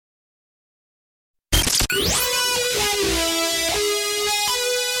The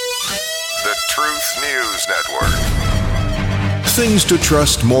Truth News Network. Things to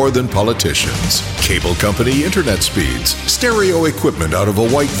trust more than politicians. Cable company internet speeds, stereo equipment out of a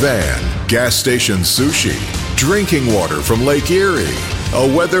white van, gas station sushi, drinking water from Lake Erie,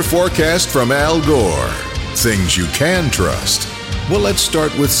 a weather forecast from Al Gore. Things you can trust. Well, let's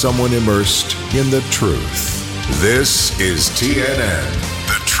start with someone immersed in the truth. This is TNN,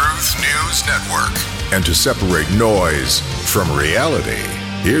 the Truth News Network. And to separate noise from reality,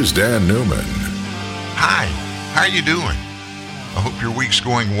 here's Dan Newman. Hi, how are you doing? I hope your week's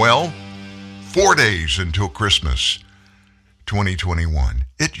going well. 4 days until Christmas 2021.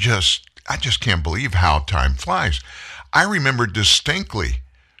 I just can't believe how time flies. I remember distinctly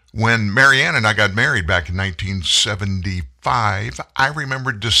when Marianne and I got married back in 1975, I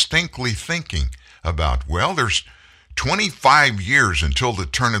remember distinctly thinking about, well, there's 25 years until the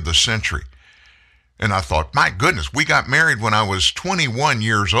turn of the century. And I thought, my goodness, we got married when I was 21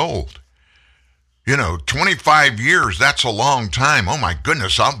 years old. 25 years, that's a long time. Oh my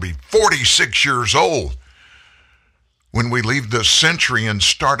goodness, I'll be 46 years old when we leave this century and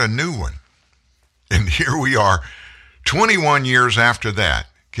start a new one. And here we are, 21 years after that.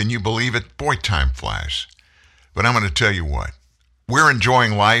 Can you believe it? Boy, time flies. But I'm going to tell you what, we're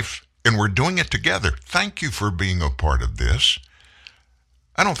enjoying life and we're doing it together. Thank you for being a part of this.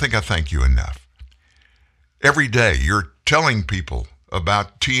 I don't think I thank you enough. Every day you're telling people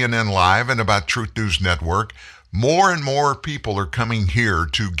about TNN Live and about Truth News Network. More and more people are coming here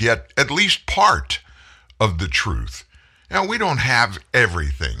to get at least part of the truth. Now, we don't have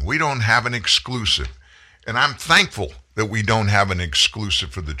everything. We don't have an exclusive. And I'm thankful that we don't have an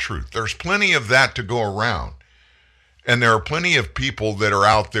exclusive for the truth. There's plenty of that to go around. And there are plenty of people that are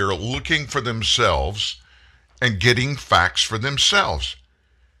out there looking for themselves and getting facts for themselves.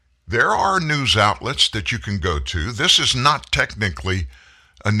 There are news outlets that you can go to. This is not technically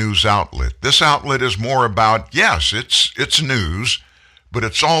a news outlet. This outlet is more about, yes, it's news, but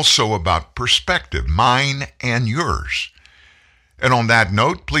it's also about perspective, mine and yours. And on that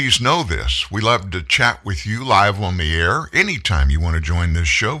note, please know this. We love to chat with you live on the air. Anytime you want to join this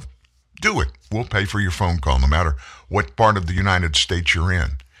show, do it. We'll pay for your phone call, no matter what part of the United States you're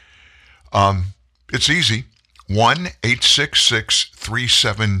in. It's easy.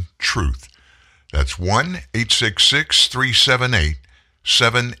 1-866-37-TRUTH. That's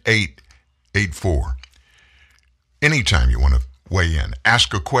 1-866-378-7884. Anytime you want to weigh in,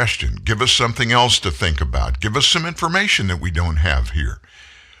 ask a question, give us something else to think about, give us some information that we don't have here.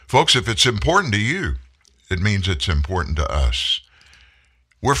 Folks, if it's important to you, it means it's important to us.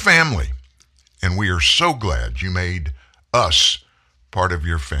 We're family, and we are so glad you made us part of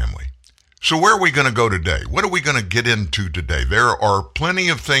your family. So where are we going to go today? What are we going to get into today? There are plenty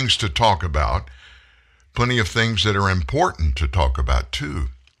of things to talk about, plenty of things that are important to talk about too.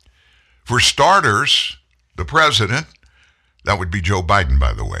 For starters, the president, that would be Joe Biden,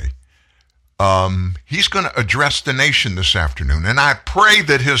 by the way, he's going to address the nation this afternoon, and I pray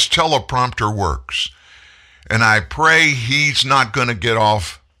that his teleprompter works, and I pray he's not going to get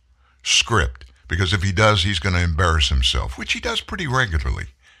off script, because if he does, he's going to embarrass himself, which he does pretty regularly.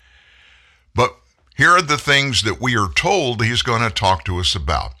 But here are the things that we are told he's going to talk to us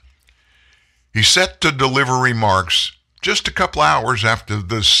about. He's set to deliver remarks just a couple hours after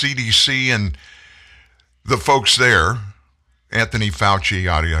the CDC and the folks there, Anthony Fauci,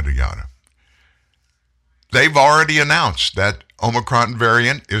 yada, yada, yada. They've already announced that Omicron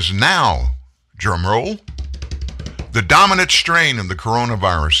variant is now, drumroll, the dominant strain of the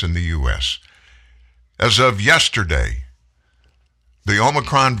coronavirus in the U.S. As of yesterday, the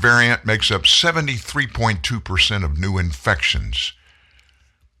Omicron variant makes up 73.2% of new infections.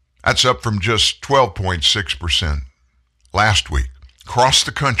 That's up from just 12.6% last week. Across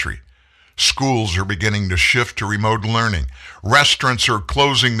the country, schools are beginning to shift to remote learning. Restaurants are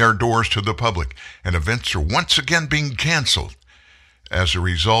closing their doors to the public, and events are once again being canceled as a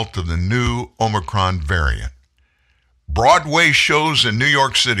result of the new Omicron variant. Broadway shows in New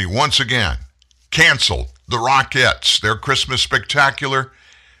York City once again canceled. The Rockettes, their Christmas spectacular,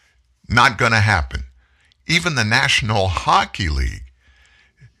 not going to happen. Even the National Hockey League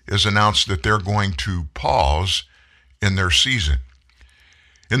has announced that they're going to pause in their season.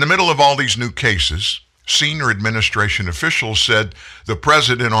 In the middle of all these new cases, senior administration officials said the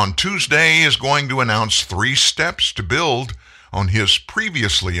president on Tuesday is going to announce 3 steps to build on his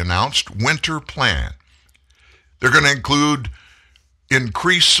previously announced winter plan. They're going to include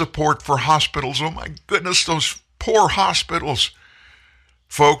increased support for hospitals. Oh my goodness, those poor hospitals.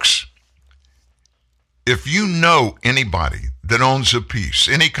 Folks, if you know anybody that owns a piece,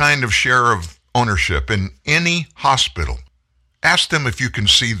 any kind of share of ownership in any hospital, ask them if you can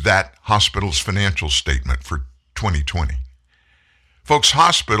see that hospital's financial statement for 2020. Folks,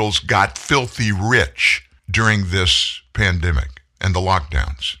 hospitals got filthy rich during this pandemic and the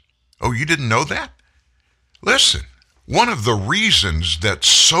lockdowns. Oh, you didn't know that? Listen, one of the reasons that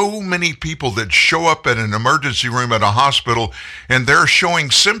so many people that show up at an emergency room at a hospital and they're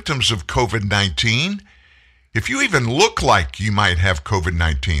showing symptoms of COVID-19, if you even look like you might have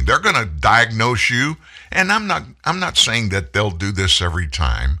COVID-19, they're going to diagnose you. And I'm not saying that they'll do this every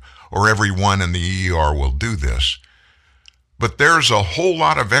time or everyone in the ER will do this. But there's a whole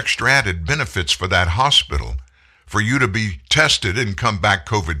lot of extra added benefits for that hospital for you to be tested and come back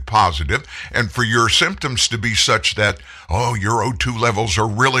COVID positive, and for your symptoms to be such that, oh, your O2 levels are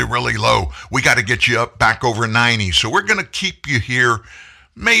really, really low. We got to get you up back over 90. So we're going to keep you here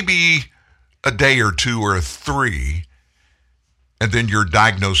maybe a day or two or three, and then you're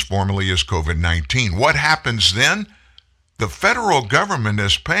diagnosed formally as COVID-19. What happens then? The federal government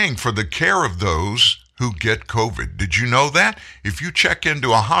is paying for the care of those who get COVID. Did you know that? If you check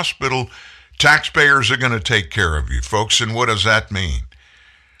into a hospital, taxpayers are going to take care of you, folks. And what does that mean?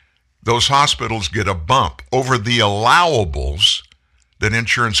 Those hospitals get a bump over the allowables that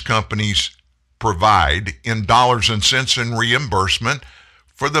insurance companies provide in dollars and cents in reimbursement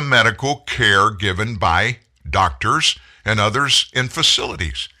for the medical care given by doctors and others in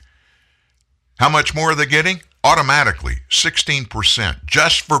facilities. How much more are they getting? Automatically, 16%,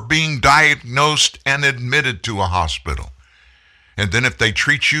 just for being diagnosed and admitted to a hospital. And then if they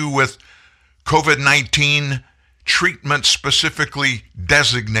treat you with COVID-19 treatment specifically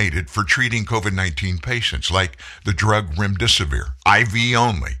designated for treating COVID-19 patients, like the drug remdesivir, IV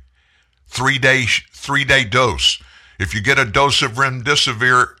only, three-day dose. If you get a dose of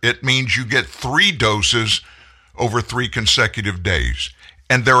remdesivir, it means you get 3 doses over 3 consecutive days,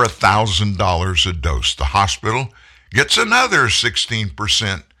 and they're $1,000 a dose. The hospital gets another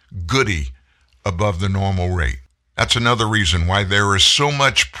 16% goodie above the normal rate. That's another reason why there is so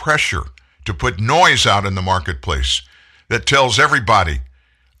much pressure to put noise out in the marketplace that tells everybody,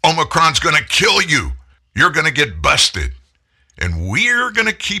 Omicron's going to kill you. You're going to get busted. And we're going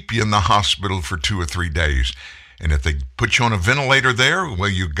to keep you in the hospital for 2 or 3 days. And if they put you on a ventilator there, well,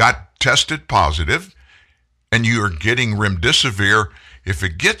 you got tested positive and you are getting remdesivir. If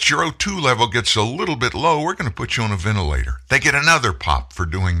it gets your O2 level gets a little bit low, we're going to put you on a ventilator. They get another pop for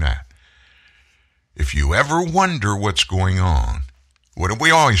doing that. If you ever wonder what's going on, what have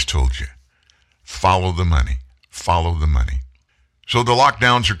we always told you? Follow the money. Follow the money. So the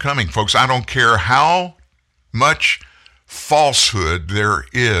lockdowns are coming, folks. I don't care how much falsehood there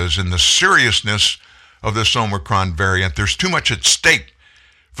is in the seriousness of this Omicron variant. There's too much at stake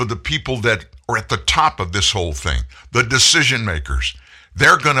for the people that are at the top of this whole thing, the decision makers.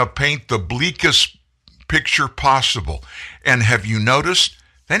 They're going to paint the bleakest picture possible. And have you noticed?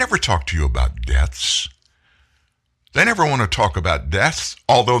 They never talk to you about deaths. They never want to talk about deaths,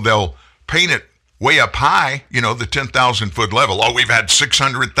 although they'll paint it way up high, the 10,000-foot level. Oh, we've had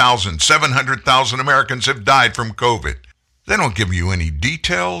 600,000, 700,000 Americans have died from COVID. They don't give you any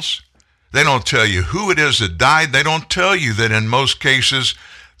details. They don't tell you who it is that died. They don't tell you that in most cases,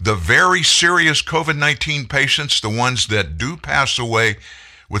 the very serious COVID-19 patients, the ones that do pass away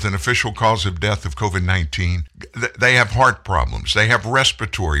with an official cause of death of COVID-19, they have heart problems. They have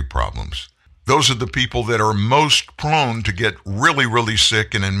respiratory problems. Those are the people that are most prone to get really, really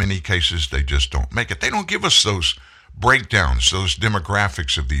sick, and in many cases, they just don't make it. They don't give us those breakdowns, those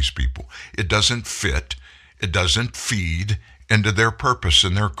demographics of these people. It doesn't fit. It doesn't feed into their purpose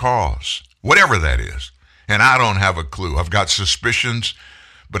and their cause, whatever that is. And I don't have a clue. I've got suspicions,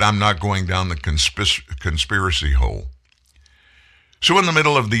 but I'm not going down the conspiracy hole. So in the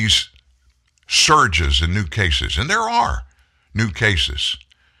middle of these surges in new cases, and there are new cases,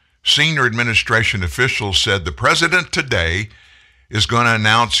 senior administration officials said the president today is going to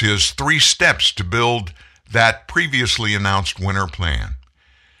announce his 3 steps to build that previously announced winter plan.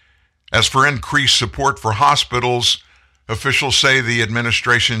 As for increased support for hospitals, officials say the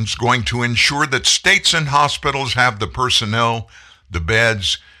administration is going to ensure that states and hospitals have the personnel, the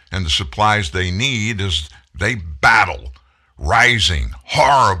beds, and the supplies they need as they battle rising,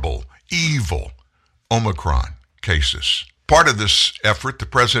 horrible, evil Omicron cases. Part of this effort, the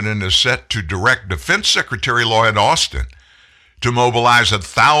president is set to direct Defense Secretary Lloyd Austin to mobilize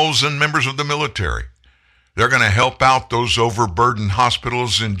 1,000 members of the military. They're going to help out those overburdened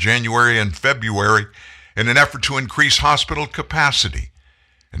hospitals in January and February in an effort to increase hospital capacity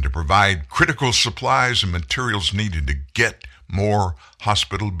and to provide critical supplies and materials needed to get more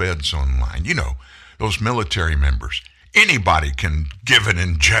hospital beds online. Those military members, Anybody can give an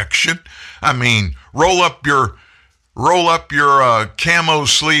injection. I mean, roll up your camo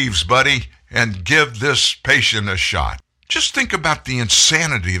sleeves, buddy, and give this patient a shot. Just think about the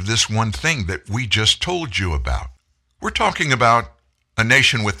insanity of this one thing that we just told you about. We're talking about a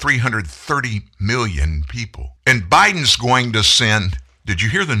nation with 330 million people. And Biden's going to send, did you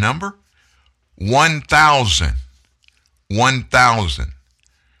hear the number? 1,000. 1,000.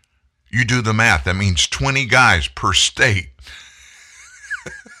 You do the math. That means 20 guys per state.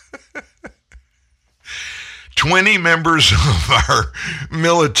 20 members of our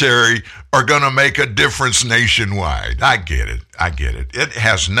military are going to make a difference nationwide. I get it. It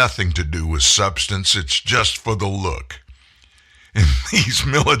has nothing to do with substance. It's just for the look. And these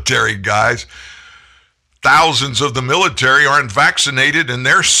military guys, thousands of the military aren't vaccinated, and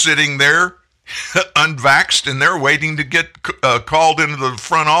they're sitting there unvaxxed, and they're waiting to get called into the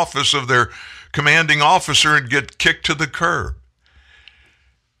front office of their commanding officer and get kicked to the curb.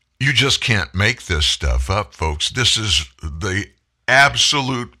 You just can't make this stuff up, folks. This is the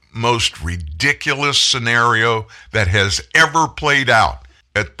absolute most ridiculous scenario that has ever played out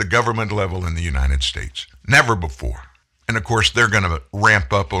at the government level in the United States. Never before. And of course, they're going to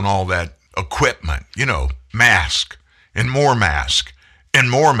ramp up on all that equipment, mask and more mask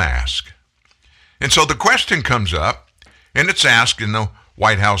and more mask. And so the question comes up, and it's asked in the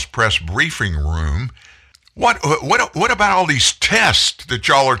White House press briefing room, what about all these tests that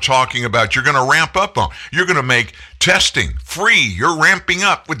y'all are talking about you're going to ramp up on? You're going to make testing free. You're ramping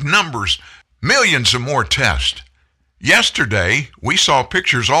up with numbers, millions of more tests. Yesterday, we saw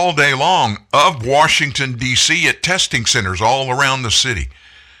pictures all day long of Washington, D.C. at testing centers all around the city.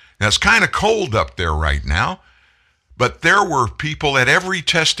 Now, it's kind of cold up there right now, but there were people at every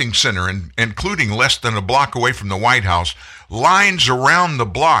testing center, including less than a block away from the White House, lines around the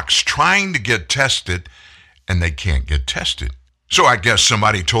blocks trying to get tested, and they can't get tested. So I guess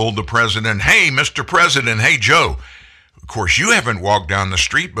somebody told the president, hey, Mr. President, hey, Joe, of course, you haven't walked down the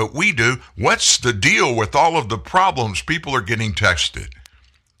street, but we do. What's the deal with all of the problems? People are getting tested.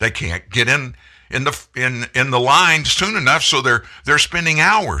 They can't get in the line soon enough, so they're spending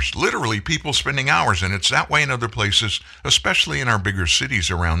hours, literally people spending hours, and it's that way in other places, especially in our bigger cities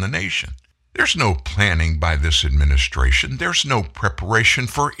around the nation. There's no planning by this administration. There's no preparation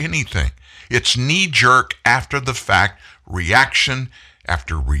for anything. It's knee-jerk, after the fact, reaction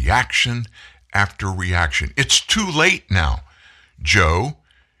after reaction after reaction. It's too late now, Joe.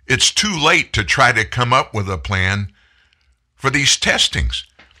 It's too late to try to come up with a plan for these testings.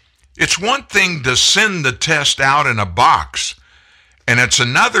 It's one thing to send the test out in a box, and it's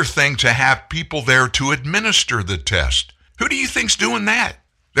another thing to have people there to administer the test. Who do you think's doing that?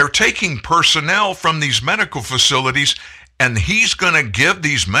 They're taking personnel from these medical facilities, and he's going to give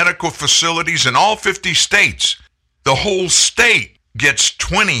these medical facilities in all 50 states, the whole state gets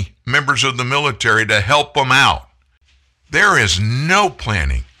 20 members of the military to help them out. There is no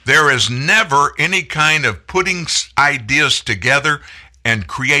planning. There is never any kind of putting ideas together and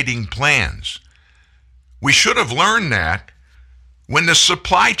creating plans. We should have learned that when the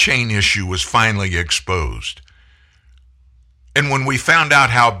supply chain issue was finally exposed. And when we found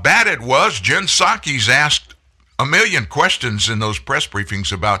out how bad it was, Jen Psaki's asked a million questions in those press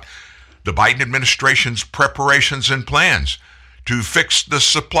briefings about the Biden administration's preparations and plans to fix the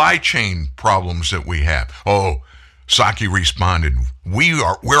supply chain problems that we have. Oh, Psaki responded,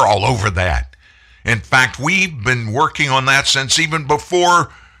 we're all over that. In fact, we've been working on that since even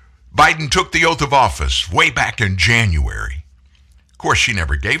before Biden took the oath of office, way back in January. Of course, she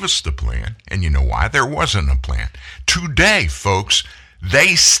never gave us the plan, and you know why? There wasn't a plan. Today, folks,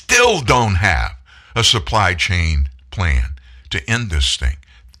 they still don't have a supply chain plan to end this thing.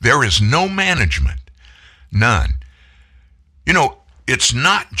 There is no management, none. It's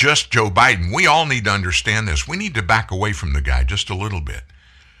not just Joe Biden. We all need to understand this. We need to back away from the guy just a little bit.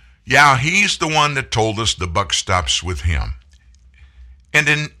 Yeah, he's the one that told us the buck stops with him. And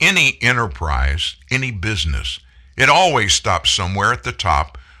in any enterprise, any business, it always stops somewhere at the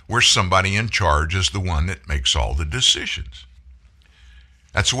top where somebody in charge is the one that makes all the decisions.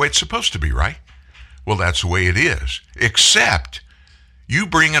 That's the way it's supposed to be, right? Well, that's the way it is. Except you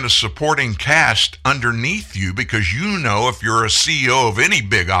bring in a supporting cast underneath you because you know if you're a CEO of any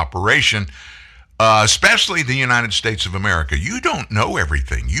big operation, especially the United States of America, you don't know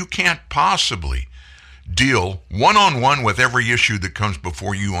everything. You can't possibly deal one-on-one with every issue that comes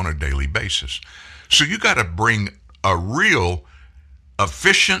before you on a daily basis. So you got to bring a real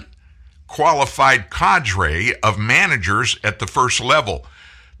efficient, qualified cadre of managers at the first level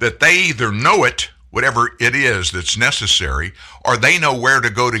that they either know it whatever it is that's necessary, or they know where to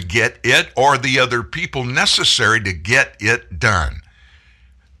go to get it or the other people necessary to get it done.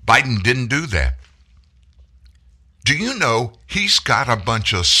 Biden didn't do that. Do you know he's got a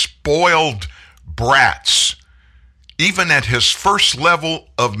bunch of spoiled brats, even at his first level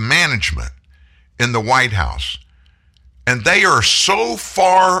of management in the White House? And they are so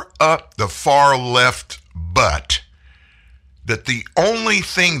far up the far left butt that the only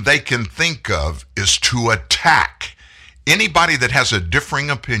thing they can think of is to attack anybody that has a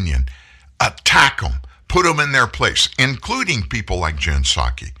differing opinion. Attack them, put them in their place, including people like Jen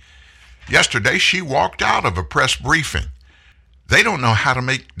Psaki. Yesterday, she walked out of a press briefing. They don't know how to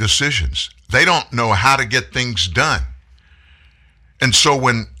make decisions. They don't know how to get things done. And so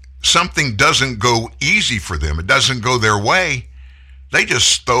when something doesn't go easy for them, it doesn't go their way, they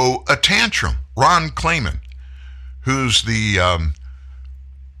just throw a tantrum. Ron Klaman, who's the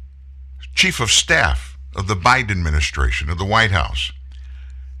chief of staff of the Biden administration, of the White House,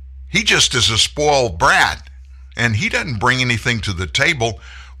 he just is a spoiled brat, and he doesn't bring anything to the table.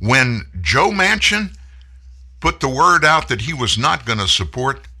 When Joe Manchin put the word out that he was not going to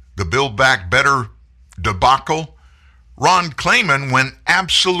support the Build Back Better debacle, Ron Klaman went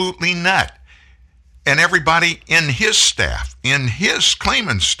absolutely nut. And everybody in his staff, in his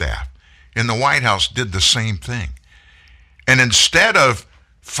Klaman staff in the White House did the same thing. And instead of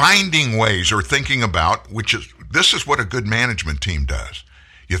finding ways or thinking about, this is what a good management team does.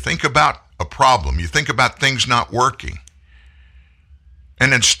 You think about a problem. You think about things not working.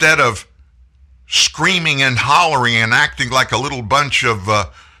 And instead of screaming and hollering and acting like a little bunch of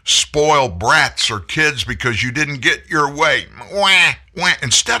spoiled brats or kids because you didn't get your way, wah, wah.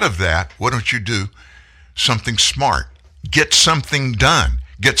 Instead of that, why don't you do something smart? Get something done.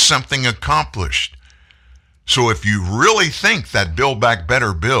 Get something accomplished. So if you really think that Build Back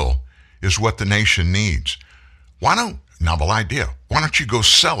Better bill is what the nation needs, novel idea, why don't you go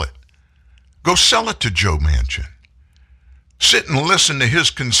sell it? Go sell it to Joe Manchin. Sit and listen to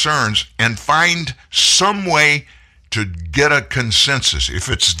his concerns and find some way to get a consensus. If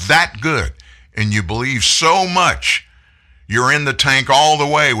it's that good and you believe so much, you're in the tank all the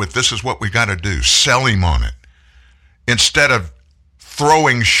way with this is what we got to do. Sell him on it. Instead of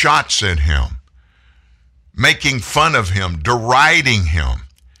throwing shots at him, making fun of him, deriding him.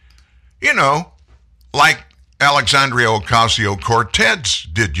 You know, like Alexandria Ocasio-Cortez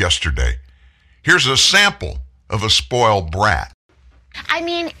did yesterday. Here's a sample of a spoiled brat. I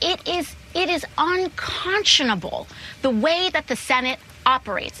mean, it is unconscionable the way that the Senate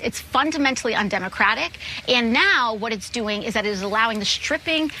operates. It's fundamentally undemocratic. And now what it's doing is that it is allowing the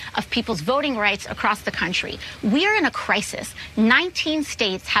stripping of people's voting rights across the country. We're in a crisis. 19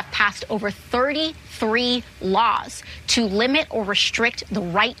 states have passed over 33 laws to limit or restrict the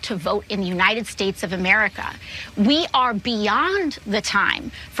right to vote in the United States of America. We are beyond the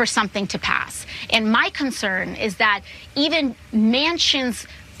time for something to pass. And my concern is that even Manchin's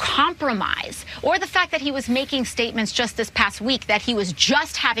compromise, or the fact that he was making statements just this past week that he was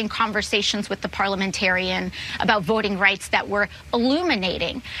just having conversations with the parliamentarian about voting rights that were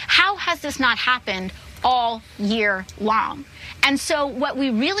illuminating. How has this not happened all year long? And so what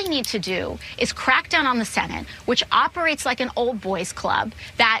we really need to do is crack down on the Senate, which operates like an old boys club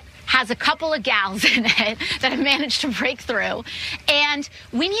that has a couple of gals in it that have managed to break through. And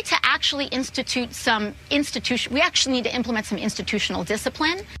we need to actually we actually need to implement some institutional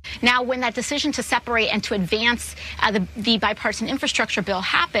discipline. Now, when that decision to separate and to advance the bipartisan infrastructure bill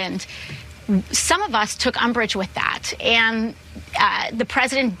happened, some of us took umbrage with that. And the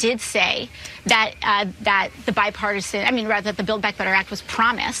president did say that that the Build Back Better Act was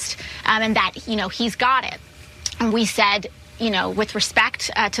promised, and that, he's got it. And we said, with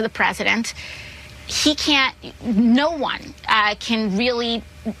respect to the president, no one can really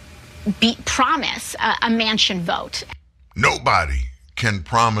promise a Manchin vote. Nobody can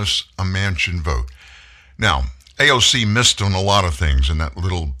promise a Manchin vote. Now, AOC missed on a lot of things in that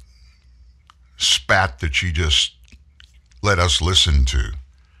little spat that she just let us listen to.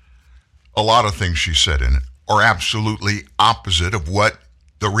 A lot of things she said in it are absolutely opposite of what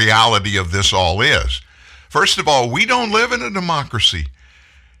the reality of this all is. First of all, we don't live in a democracy.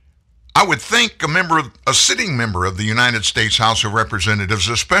 I would think a sitting member of the United States House of Representatives,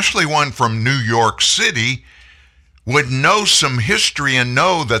 especially one from New York City, would know some history and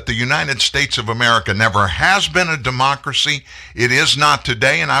know that the United States of America never has been a democracy. It is not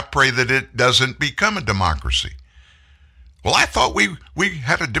today, and I pray that it doesn't become a democracy. Well, I thought we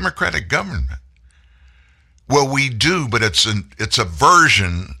had a democratic government. Well, we do, but it's a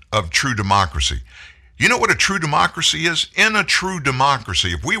version of true democracy. You know what a true democracy is? In a true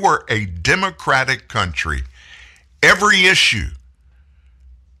democracy, if we were a democratic country, every issue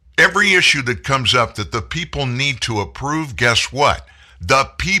that comes up that the people need to approve, guess what? The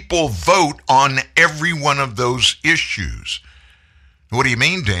people vote on every one of those issues. What do you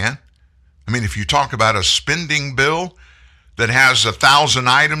mean, Dan? I mean, if you talk about a spending bill that has 1,000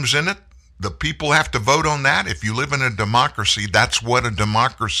 items in it, the people have to vote on that. If you live in a democracy, that's what a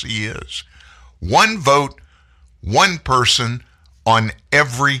democracy is. One vote, one person on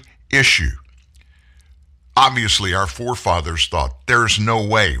every issue. Obviously, our forefathers thought there's no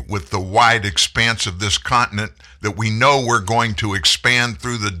way with the wide expanse of this continent that we know we're going to expand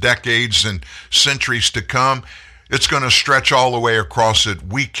through the decades and centuries to come. It's going to stretch all the way across it.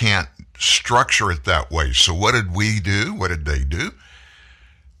 We can't structure it that way. So what did we do? What did they do?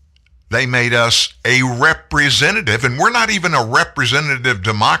 They made us a representative, and we're not even a representative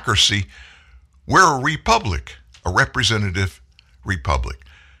democracy. We're a republic, a representative republic.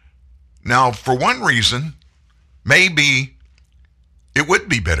 Now, for one reason, maybe it would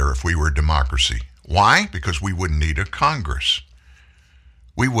be better if we were a democracy. Why? Because we wouldn't need a Congress.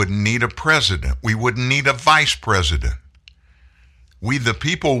 We wouldn't need a president. We wouldn't need a vice president. We, the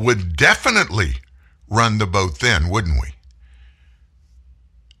people, would definitely run the boat then, wouldn't we?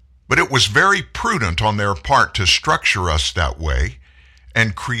 But it was very prudent on their part to structure us that way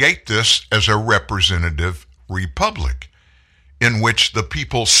and create this as a representative republic in which the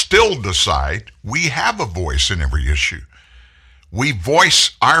people still decide. We have a voice in every issue. We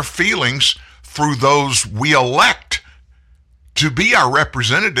voice our feelings through those we elect to be our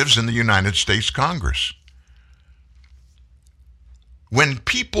representatives in the United States Congress. When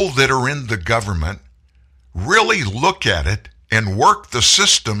people that are in the government really look at it and work the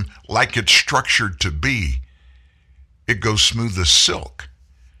system like it's structured to be, it goes smooth as silk.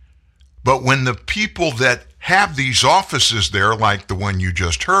 But when the people that have these offices there, like the one you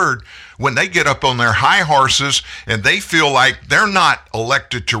just heard, when they get up on their high horses and they feel like they're not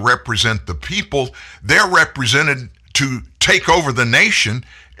elected to represent the people, they're represented to take over the nation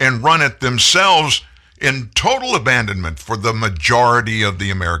and run it themselves in total abandonment for the majority of the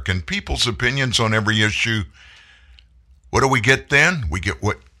American people's opinions on every issue. What do we get then? We get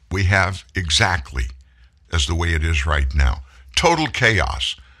what we have exactly as the way it is right now. Total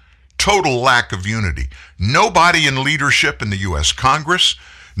chaos. Total lack of unity. Nobody in leadership in the U.S. Congress,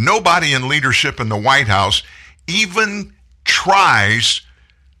 nobody in leadership in the White House even tries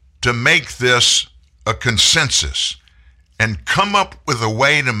to make this a consensus and come up with a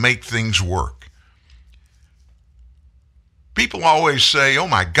way to make things work. People always say, oh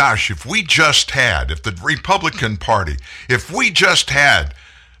my gosh, if the Republican Party, if we just had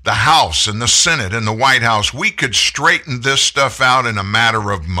the House and the Senate and the White House, we could straighten this stuff out in a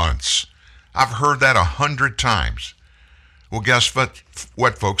matter of months. I've heard that 100 times. Well, guess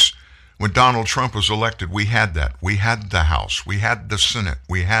what, folks? When Donald Trump was elected, we had that. We had the House. We had the Senate.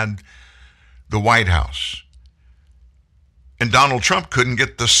 We had the White House. And Donald Trump couldn't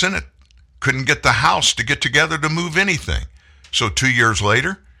get the Senate, couldn't get the House to get together to move anything. So 2 years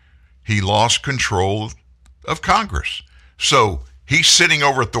later, he lost control of Congress. So he's sitting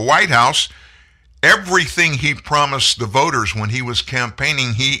over at the White House. Everything he promised the voters when he was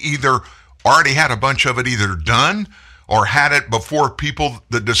campaigning, he either already had a bunch of it either done or had it before people,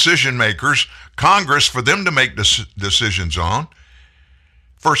 the decision makers, Congress, for them to make decisions on.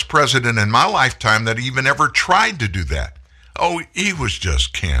 First president in my lifetime that even ever tried to do that. Oh, he was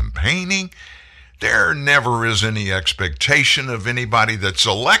just campaigning. There never is any expectation of anybody that's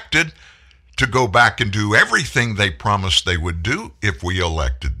elected to go back and do everything they promised they would do if we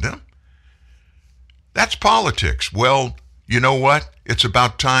elected them. That's politics. Well, you know what? It's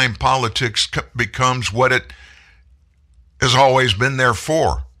about time politics becomes what it has always been there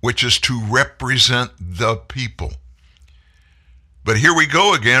for, which is to represent the people. But here we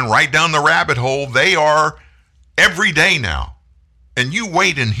go again, right down the rabbit hole. They are every day now. And you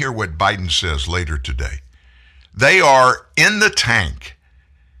wait and hear what Biden says later today. They are in the tank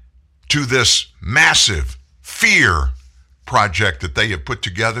to this massive fear project that they have put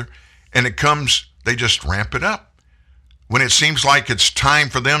together, and they just ramp it up. When it seems like it's time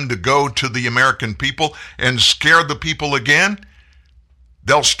for them to go to the American people and scare the people again,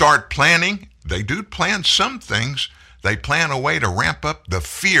 they'll start planning. They do plan some things. They plan a way to ramp up the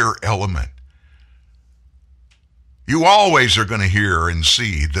fear element. You always are going to hear and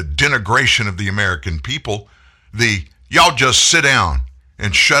see the denigration of the American people, y'all just sit down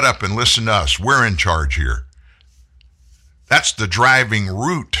and shut up and listen to us. We're in charge here. That's the driving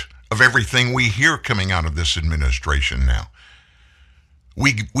root of everything we hear coming out of this administration now.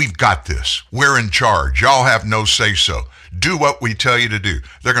 We've got this. We're in charge. Y'all have no say-so. Do what we tell you to do.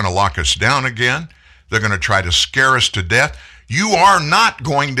 They're going to lock us down again. They're going to try to scare us to death. You are not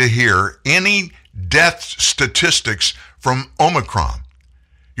going to hear any death statistics from Omicron.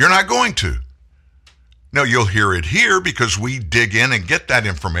 You're not going to. No, you'll hear it here because we dig in and get that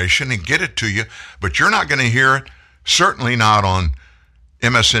information and get it to you, but you're not going to hear it, certainly not on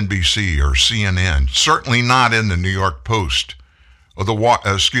MSNBC or CNN, certainly not in the New York Post or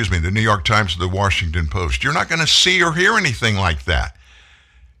the New York Times or the Washington Post. You're not going to see or hear anything like that.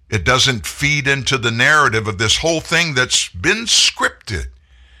 It doesn't feed into the narrative of this whole thing that's been scripted.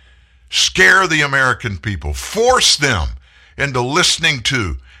 Scare the American people, force them into listening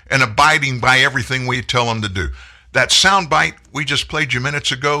to and abiding by everything we tell them to do. That soundbite we just played you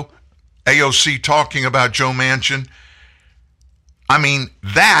minutes ago, AOC talking about Joe Manchin, I mean,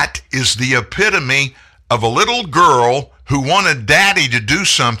 that is the epitome of a little girl who wanted daddy to do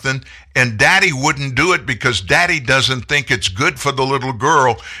something and daddy wouldn't do it because daddy doesn't think it's good for the little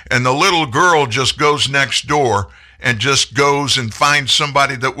girl, and the little girl just goes next door and just goes and finds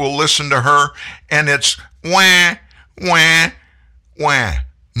somebody that will listen to her, and it's wah, wah, wah.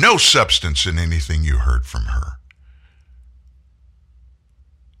 No substance in anything you heard from her.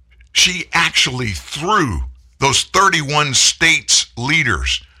 She actually threw those 31 states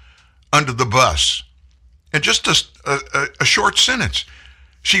leaders under the bus. In just a short sentence,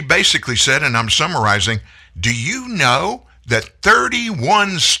 she basically said, and I'm summarizing, do you know that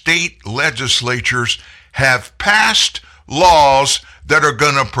 31 state legislatures have passed laws that are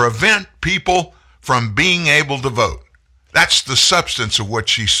going to prevent people from being able to vote? That's the substance of what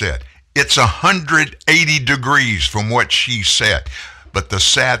she said. It's 180 degrees from what she said. But the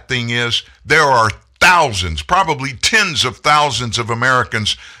sad thing is, there are thousands, probably tens of thousands of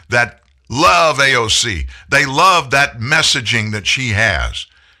Americans that love AOC. They love that messaging that she has.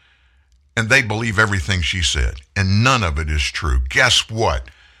 And they believe everything she said. And none of it is true. Guess what?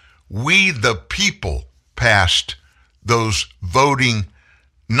 We, the people, passed those voting,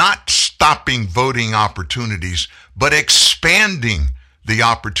 not stopping voting opportunities, but expanding the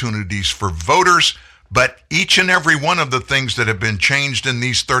opportunities for voters. But each and every one of the things that have been changed in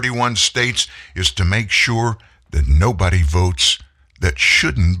these 31 states is to make sure that nobody votes that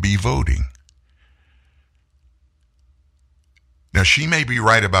shouldn't be voting. Now, she may be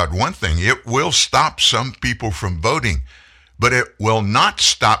right about one thing. It will stop some people from voting, but it will not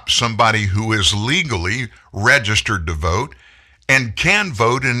stop somebody who is legally registered to vote and can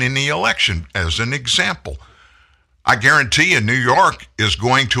vote in any election. As an example, I guarantee you New York is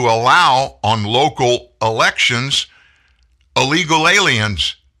going to allow on local elections illegal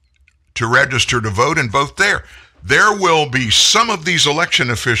aliens to register to vote and vote there. There will be some of these election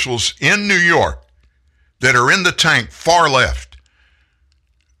officials in New York that are in the tank far left.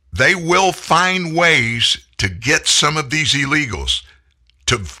 They will find ways to get some of these illegals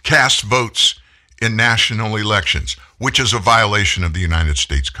to cast votes in national elections, which is a violation of the United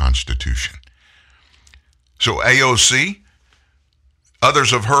States Constitution. So AOC,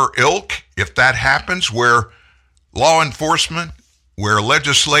 others of her ilk, if that happens, where law enforcement, where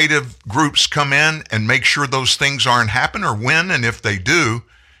legislative groups come in and make sure those things aren't happen, or when and if they do,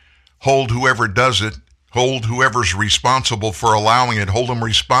 hold whoever does it, hold whoever's responsible for allowing it, hold them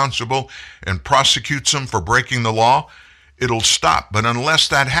responsible and prosecutes them for breaking the law, it'll stop. But unless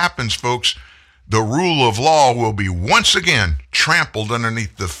that happens, folks, the rule of law will be once again trampled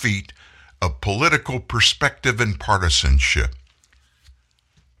underneath the feet of political perspective and partisanship.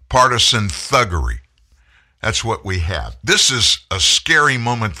 Partisan thuggery. That's what we have. This is a scary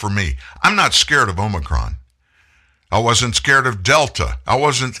moment for me. I'm not scared of Omicron. I wasn't scared of Delta. I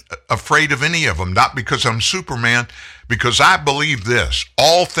wasn't afraid of any of them, not because I'm Superman, because I believe this: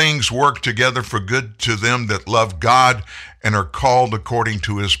 all things work together for good to them that love God and are called according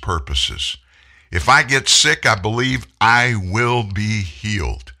to his purposes. If I get sick, I believe I will be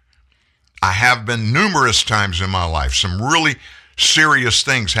healed. I have been numerous times in my life. Some really serious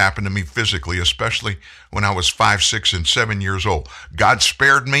things happened to me physically, especially when I was 5, 6, and 7 years old. God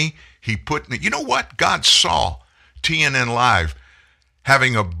spared me. He put me, you know what? God saw TNN Live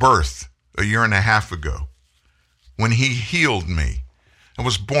having a birth a year and a half ago when he healed me. I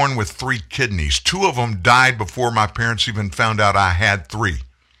was born with 3 kidneys. 2 of them died before my parents even found out I had 3.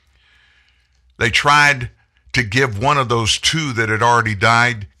 They tried to give one of those 2 that had already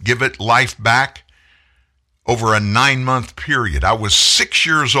died, give it life back over a 9-month period. I was 6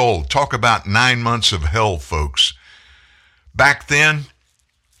 years old. Talk about 9 months of hell, folks. Back then,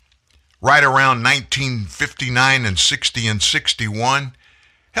 right around 1959 and 60 and 61,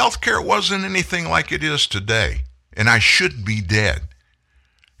 healthcare wasn't anything like it is today, and I should be dead.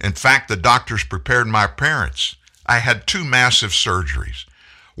 In fact, the doctors prepared my parents. I had 2 massive surgeries.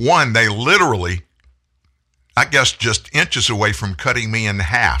 One, they literally, I guess, just inches away from cutting me in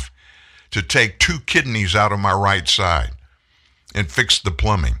half to take 2 kidneys out of my right side and fix the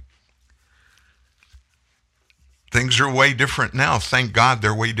plumbing. Things are way different now. Thank God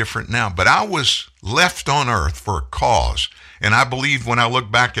they're way different now. But I was left on earth for a cause. And I believe when I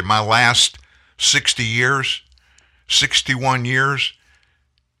look back at my last 60 years, 61 years,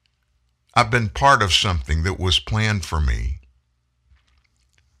 I've been part of something that was planned for me.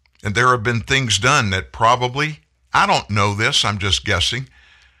 And there have been things done that probably, I don't know this, I'm just guessing,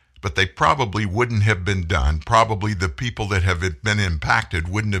 but they probably wouldn't have been done. Probably the people that have been impacted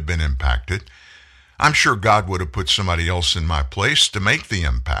wouldn't have been impacted. I'm sure God would have put somebody else in my place to make the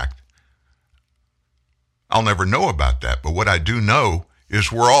impact. I'll never know about that, but what I do know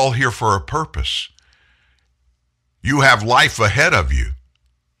is we're all here for a purpose. You have life ahead of you,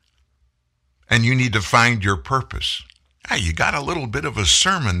 and you need to find your purpose. Hey, you got a little bit of a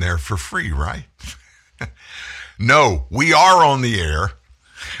sermon there for free, right? No, we are on the air.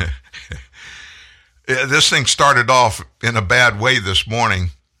 This thing started off in a bad way this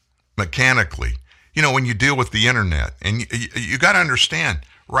morning, mechanically. You know, when you deal with the internet, and you got to understand,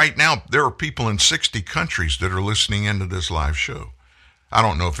 right now, there are people in 60 countries that are listening into this live show. I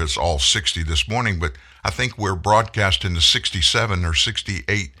don't know if it's all 60 this morning, but I think we're broadcasting to 67 or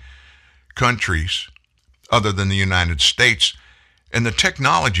 68 countries other than the United States. And the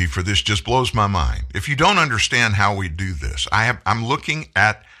technology for this just blows my mind. If you don't understand how we do this, I'm looking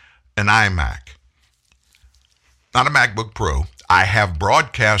at an iMac, not a MacBook Pro. I have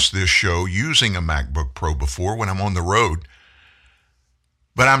broadcast this show using a MacBook Pro before when I'm on the road,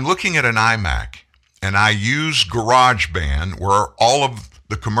 but I'm looking at an iMac, and I use GarageBand where all of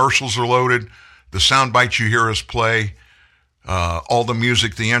the commercials are loaded, the sound bites you hear us play, all the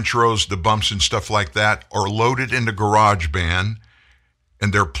music, the intros, the bumps and stuff like that are loaded into GarageBand,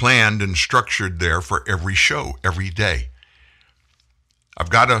 and they're planned and structured there for every show, every day. I've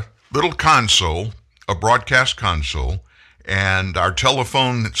got a little console, a broadcast console, and our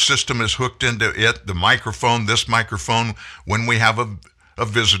telephone system is hooked into it, the microphone, this microphone, when we have a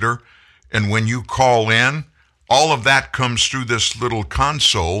visitor, and when you call in, all of that comes through this little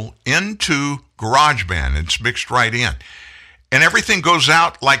console into GarageBand. It's mixed right in. And everything goes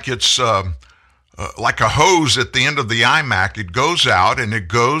out like it's like a hose at the end of the iMac. It goes out and it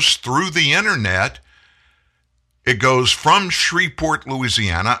goes through the internet. It goes from Shreveport,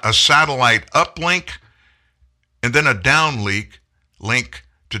 Louisiana, a satellite uplink, and then a downlink link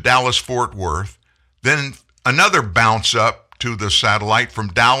to Dallas-Fort Worth, then another bounce up to the satellite from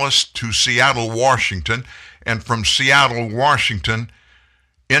Dallas to Seattle, Washington, and from Seattle, Washington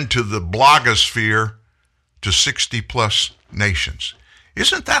into the blogosphere to 60-plus nations.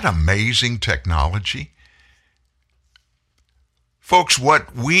 Isn't that amazing technology? Folks,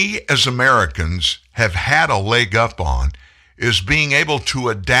 what we as Americans have had a leg up on is being able to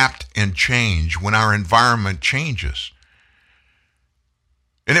adapt and change when our environment changes.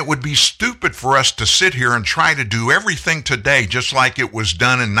 And it would be stupid for us to sit here and try to do everything today just like it was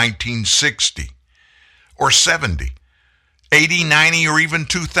done in 1960 or 70, 80, 90, or even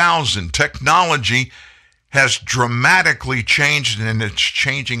 2000. Technology has dramatically changed, and it's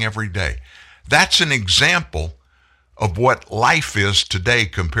changing every day. That's an example of what life is today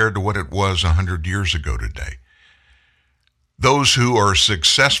compared to what it was 100 years ago today. Those who are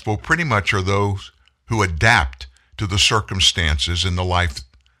successful pretty much are those who adapt to the circumstances in the life,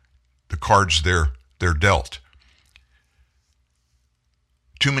 the cards they're dealt.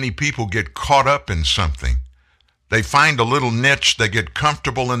 Too many people get caught up in something. They find a little niche, they get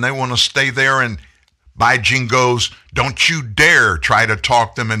comfortable, and they want to stay there, and by jingos, don't you dare try to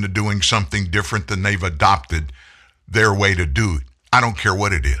talk them into doing something different than they've adopted their way to do it. I don't care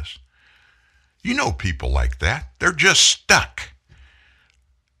what it is. You know people like that. They're just stuck.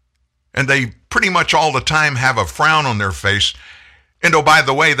 And they pretty much all the time have a frown on their face. And oh, by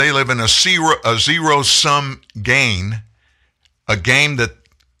the way, they live in a zero-sum game, a game that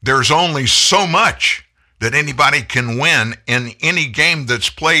there's only so much that anybody can win in any game that's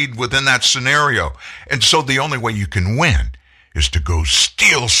played within that scenario. And so the only way you can win is to go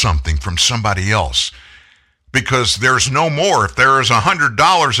steal something from somebody else. Because there's no more. If there is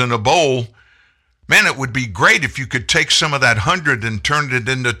 $100 in a bowl, man, it would be great if you could take some of that 100 and turn it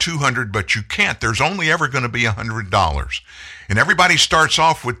into 200, but you can't. There's only ever going to be $100. And everybody starts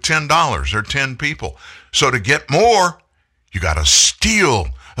off with $10. They're 10 people. So to get more, you got to steal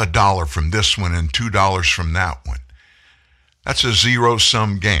 $1 from this one and $2 from that one. That's a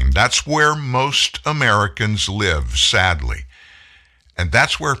zero-sum game. That's where most Americans live, sadly. And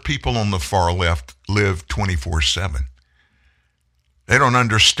that's where people on the far left live 24/7. They don't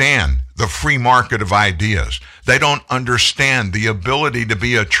understand the free market of ideas. They don't understand the ability to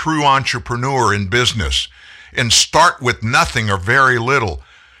be a true entrepreneur in business and start with nothing or very little.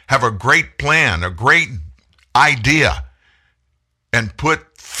 Have a great plan, a great idea, and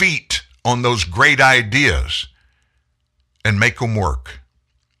put feet on those great ideas and make them work,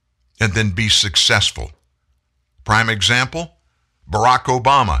 and then be successful. Prime example, Barack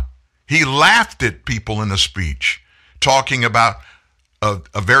Obama. He laughed at people in a speech talking about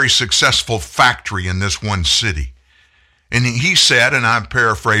a very successful factory in this one city. And he said, and I'm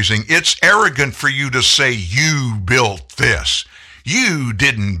paraphrasing, "It's arrogant for you to say you built this. You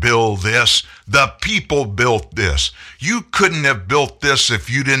didn't build this. The people built this. You couldn't have built this if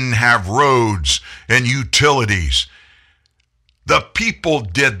you didn't have roads and utilities. The people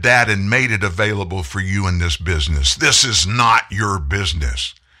did that and made it available for you in this business. This is not your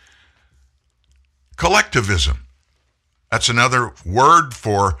business." Collectivism. That's another word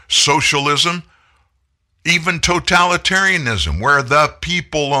for socialism, even totalitarianism, where the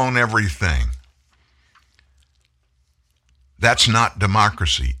people own everything. That's not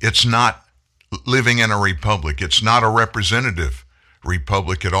democracy. It's not living in a republic. It's not a representative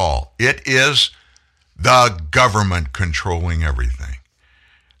republic at all. It is the government controlling everything.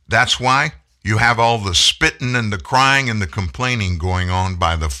 That's why you have all the spitting and the crying and the complaining going on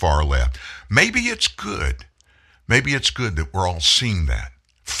by the far left. Maybe it's good. Maybe it's good that we're all seeing that.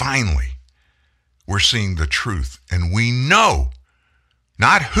 Finally, we're seeing the truth. And we know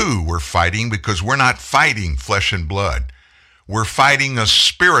not who we're fighting, because we're not fighting flesh and blood. We're fighting a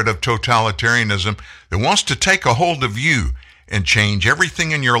spirit of totalitarianism that wants to take a hold of you and change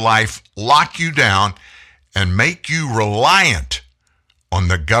everything in your life, lock you down, and make you reliant on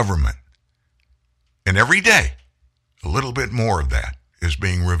the government. And every day, a little bit more of that is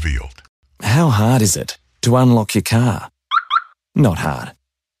being revealed. How hard is it to unlock your car? Not hard.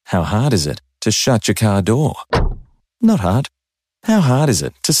 How hard is it to shut your car door? Not hard. How hard is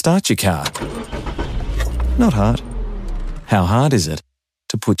it to start your car? Not hard. How hard is it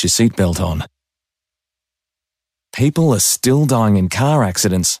to put your seatbelt on? People are still dying in car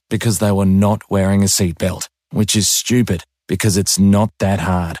accidents because they were not wearing a seatbelt, which is stupid because it's not that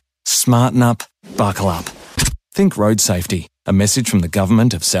hard. Smarten up, buckle up. Think road safety. A message from the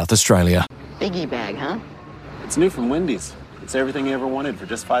Government of South Australia. Biggie bag, huh? It's new from Wendy's. It's everything you ever wanted for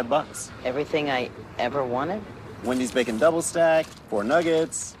just $5. Everything I ever wanted? Wendy's bacon double stack, 4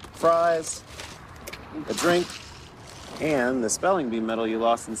 nuggets, fries, a drink, and the spelling bee medal you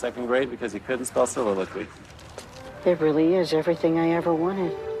lost in 2nd grade because you couldn't spell soliloquy. It really is everything I ever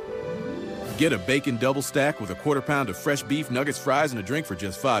wanted. Get a bacon double stack with a 1/4 pound of fresh beef, nuggets, fries, and a drink for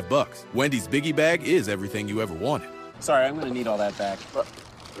just $5. Wendy's Biggie Bag is everything you ever wanted. Sorry, I'm gonna need all that back.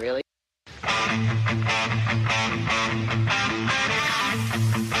 Really?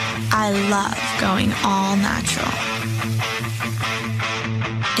 I love going all natural.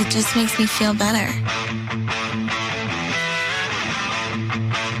 It just makes me feel better.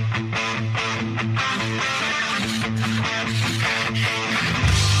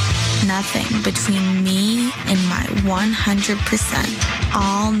 Nothing between me and my 100%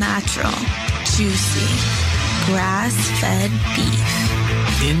 all natural, juicy, grass-fed beef.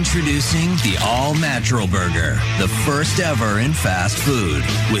 Introducing the All Natural Burger, the first ever in fast food,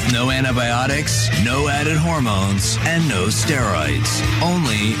 with no antibiotics, no added hormones, and no steroids.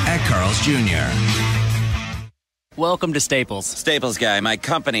 Only at Carl's Jr. Welcome to Staples. Staples guy, my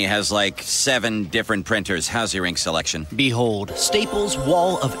company has like 7 different printers. How's your ink selection? Behold, Staples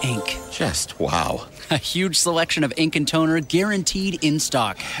Wall of Ink. Just wow. A huge selection of ink and toner guaranteed in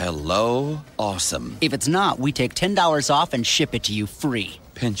stock. Hello? Awesome. If it's not, we take $10 off and ship it to you free.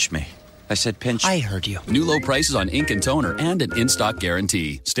 Pinch me. I said pinch. I heard you. New low prices on ink and toner and an in-stock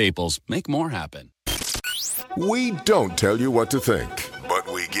guarantee. Staples. Make more happen. We don't tell you what to think, but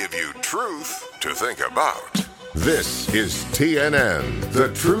we give you truth to think about. This is TNN, the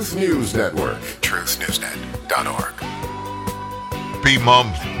Truth News Network. TruthNewsNet.org. P.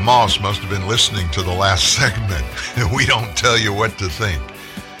 Moss must have been listening to the last segment. We don't tell you what to think.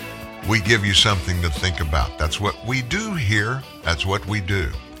 We give you something to think about. That's what we do here. That's what we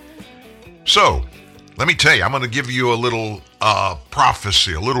do. So, let me tell you, I'm going to give you a little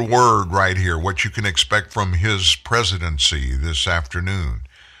prophecy, a little word right here, what you can expect from his presidency this afternoon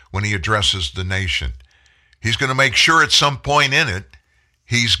when he addresses the nation. He's going to make sure at some point in it,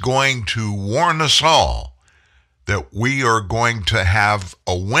 he's going to warn us all that we are going to have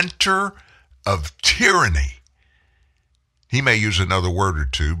a winter of tyranny. He may use another word or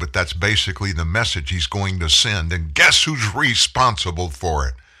two, but that's basically the message he's going to send. And guess who's responsible for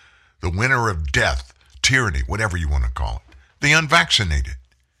it? The winner of death, tyranny, whatever you want to call it. The unvaccinated.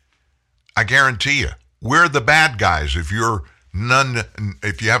 I guarantee you, we're the bad guys if you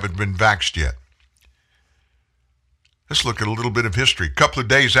haven't been vaxxed yet. Let's look at a little bit of history. A couple of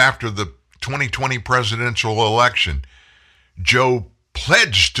days after the 2020 presidential election, Joe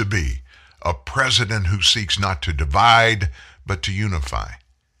pledged to be a president who seeks not to divide, but to unify.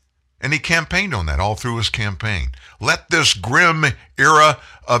 And he campaigned on that all through his campaign. Let this grim era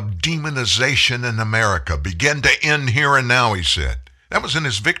of demonization in America begin to end here and now, he said. That was in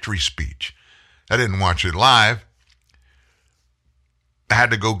his victory speech. I didn't watch it live. I had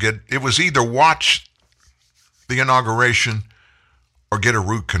to it was either watch the inauguration or get a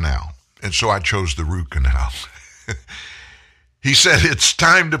root canal. And so I chose the root canal. He said, it's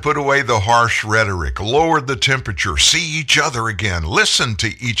time to put away the harsh rhetoric, lower the temperature, see each other again, listen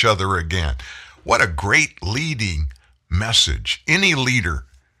to each other again. What a great leading message. Any leader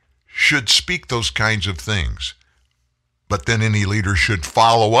should speak those kinds of things, but then any leader should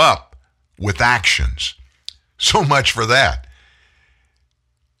follow up with actions. So much for that.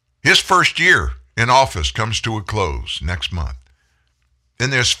 His first year in office comes to a close next month. In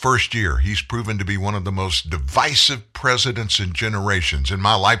this first year, he's proven to be one of the most divisive presidents in generations, in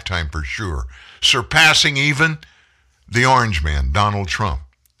my lifetime for sure, surpassing even the orange man, Donald Trump,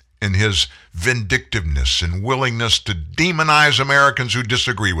 in his vindictiveness and willingness to demonize Americans who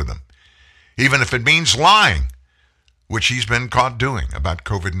disagree with him, even if it means lying, which he's been caught doing about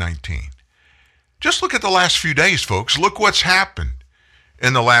COVID-19. Just look at the last few days, folks. Look what's happened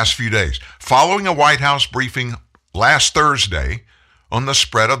in the last few days. Following a White House briefing last Thursday on the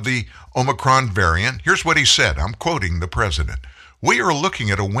spread of the Omicron variant, here's what he said. I'm quoting the president. We are looking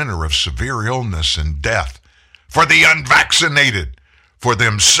at a winter of severe illness and death for the unvaccinated, for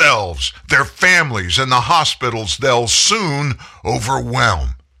themselves, their families, and the hospitals they'll soon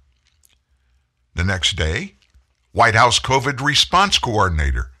overwhelm. The next day, White House COVID response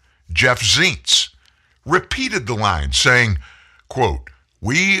coordinator Jeff Zients repeated the line saying, quote,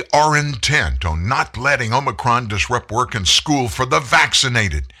 we are intent on not letting Omicron disrupt work and school for the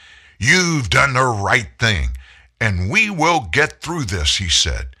vaccinated. You've done the right thing, and we will get through this, he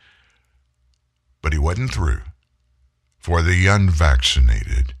said. But he wasn't through. For the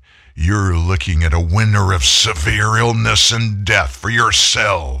unvaccinated, you're looking at a winter of severe illness and death for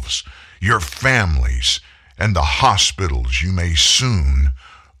yourselves, your families, and the hospitals you may soon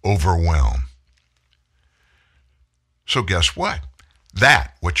overwhelm. So guess what?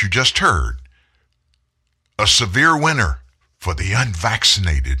 What you just heard, a severe winter for the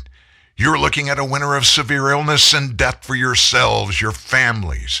unvaccinated. You're looking at a winter of severe illness and death for yourselves, your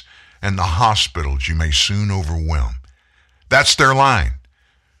families, and the hospitals you may soon overwhelm. That's their line.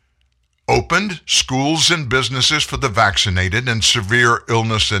 Opened schools and businesses for the vaccinated and severe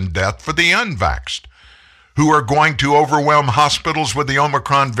illness and death for the unvaxxed, who are going to overwhelm hospitals with the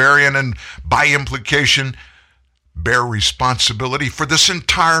Omicron variant and, by implication, bear responsibility for this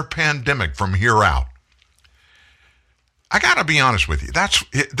entire pandemic from here out. I got to be honest with you.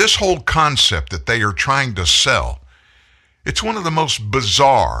 This whole concept that they are trying to sell, it's one of the most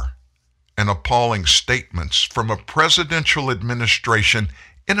bizarre and appalling statements from a presidential administration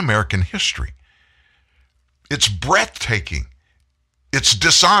in American history. It's breathtaking. It's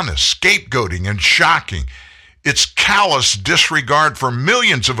dishonest, scapegoating, and shocking. It's callous disregard for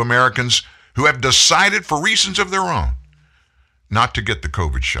millions of Americans who have decided for reasons of their own not to get the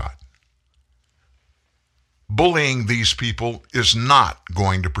COVID shot. Bullying these people is not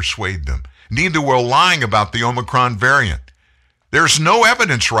going to persuade them. Neither will lying about the Omicron variant. There's no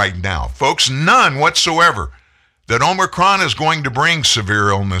evidence right now, folks, none whatsoever, that Omicron is going to bring severe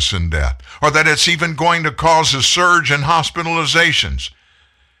illness and death, or that it's even going to cause a surge in hospitalizations.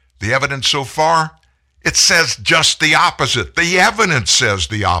 The evidence so far, it says just the opposite. The evidence says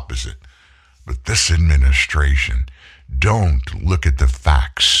the opposite. But this administration, don't look at the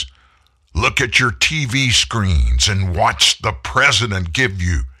facts. Look at your TV screens and watch the president give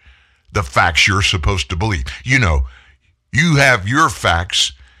you the facts you're supposed to believe. You know, you have your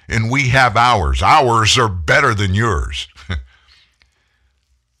facts and we have ours. Ours are better than yours.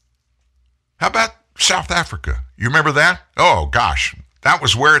 How about South Africa? You remember that? Oh, gosh, that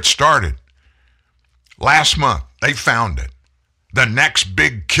was where it started. Last month, they found it. The next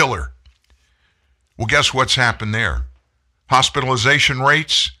big killer. Well, guess what's happened there? Hospitalization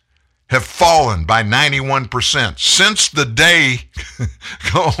rates have fallen by 91% since the day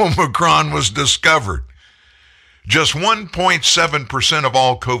Omicron was discovered. Just 1.7% of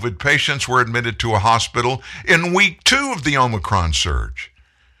all COVID patients were admitted to a hospital in week 2 of the Omicron surge,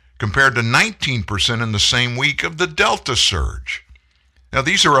 compared to 19% in the same week of the Delta surge. Now,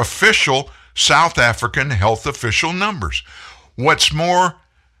 these are official South African health official numbers. What's more,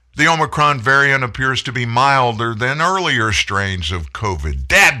 the Omicron variant appears to be milder than earlier strains of COVID.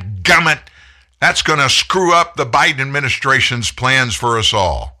 Dadgummit, that's going to screw up the Biden administration's plans for us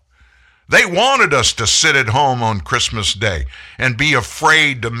all. They wanted us to sit at home on Christmas Day and be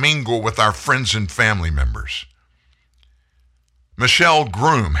afraid to mingle with our friends and family members. Michelle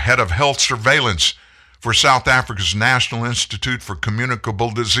Groom, head of health surveillance for South Africa's National Institute for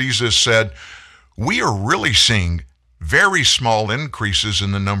Communicable Diseases, said, "We are really seeing very small increases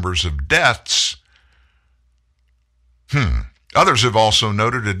in the numbers of deaths." Others have also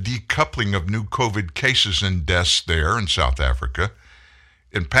noted a decoupling of new COVID cases and deaths there in South Africa.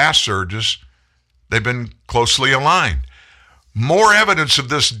 In past surges, they've been closely aligned. More evidence of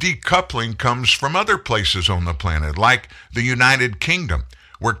this decoupling comes from other places on the planet, like the United Kingdom,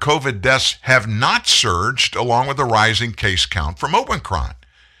 where COVID deaths have not surged along with a rising case count from Omicron.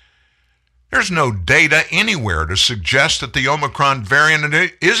 There's no data anywhere to suggest that the Omicron variant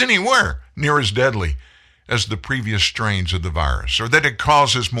is anywhere near as deadly as the previous strains of the virus, or that it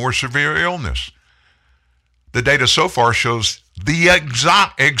causes more severe illness. The data so far shows the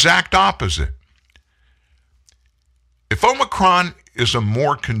exact opposite. If Omicron is a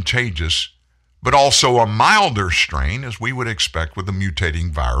more contagious, but also a milder strain, as we would expect with a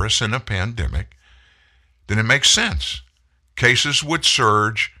mutating virus in a pandemic, then it makes sense. Cases would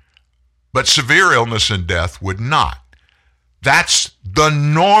surge, but severe illness and death would not. That's the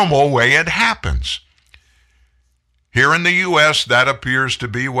normal way it happens. Here in the U.S., that appears to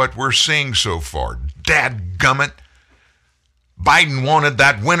be what we're seeing so far. Dadgummit. Biden wanted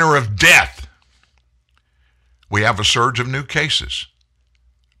that winter of death. We have a surge of new cases,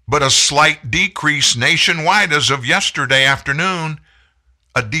 but a slight decrease nationwide as of yesterday afternoon,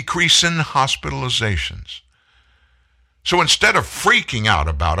 a decrease in hospitalizations. So instead of freaking out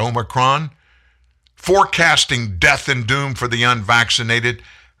about Omicron, forecasting death and doom for the unvaccinated,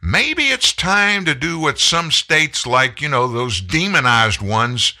 maybe it's time to do what some states like, those demonized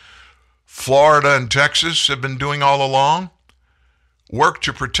ones, Florida and Texas, have been doing all along. Work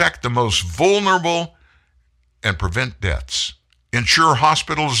to protect the most vulnerable and prevent deaths. Ensure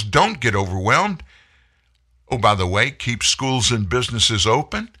hospitals don't get overwhelmed. Oh, by the way, keep schools and businesses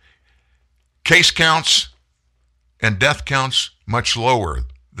open. Case counts and death counts much lower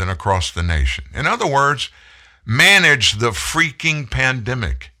than across the nation. In other words, manage the freaking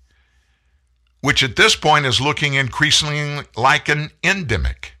pandemic, which at this point is looking increasingly like an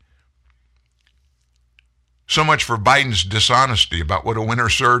endemic. So much for Biden's dishonesty about what a winter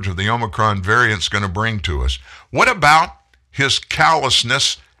surge of the Omicron variant is going to bring to us. What about his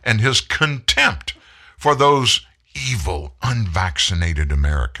callousness and his contempt for those evil, unvaccinated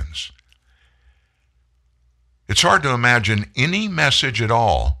Americans? It's hard to imagine any message at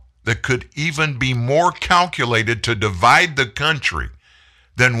all that could even be more calculated to divide the country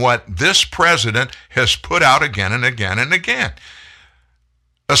than what this president has put out again and again and again.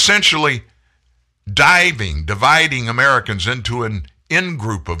 Essentially, dividing Americans into an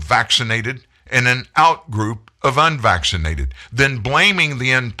in-group of vaccinated and an out-group of unvaccinated, then blaming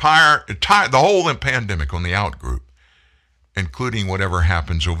the whole pandemic on the out-group, including whatever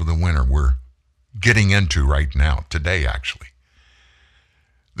happens over the winter we're getting into right now, today actually.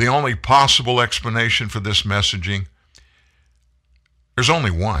 The only possible explanation for this messaging, there's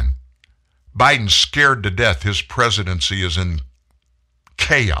only one. Biden's scared to death his presidency is in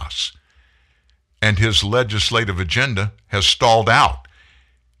chaos, and his legislative agenda has stalled out.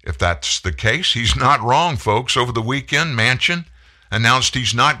 If that's the case, he's not wrong, folks. Over the weekend, Manchin announced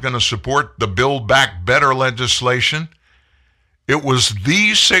he's not going to support the Build Back Better legislation. It was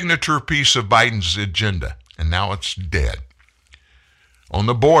the signature piece of Biden's agenda, and now it's dead. On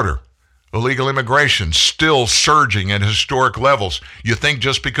the border, illegal immigration still surging at historic levels. You think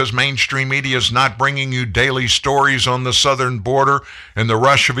just because mainstream media is not bringing you daily stories on the southern border and the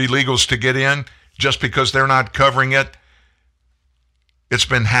rush of illegals to get in, just because they're not covering it, it's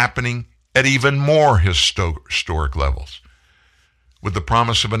been happening at even more historic levels, with the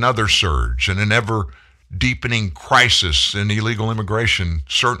promise of another surge and an ever-deepening crisis in illegal immigration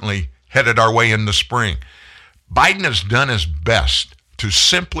certainly headed our way in the spring. Biden has done his best to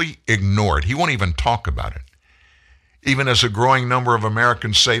simply ignore it. He won't even talk about it, even as a growing number of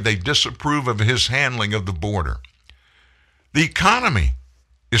Americans say they disapprove of his handling of the border. The economy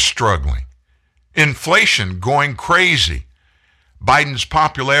is struggling. Inflation going crazy. Biden's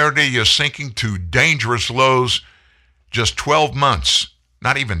popularity is sinking to dangerous lows, just 12 months,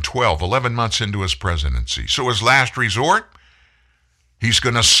 not even 12, 11 months into his presidency. So his last resort, he's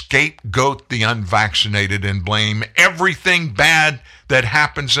going to scapegoat the unvaccinated and blame everything bad that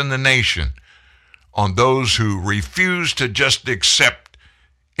happens in the nation on those who refuse to just accept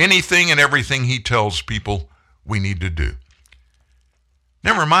anything and everything he tells people we need to do.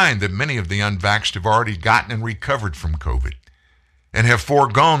 Never mind that many of the unvaxxed have already gotten and recovered from COVID and have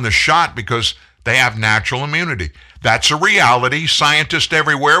foregone the shot because they have natural immunity. That's a reality. Scientists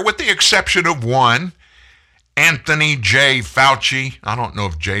everywhere, with the exception of one, Anthony J. Fauci. I don't know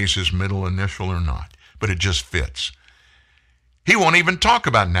if J's his middle initial or not, but it just fits. He won't even talk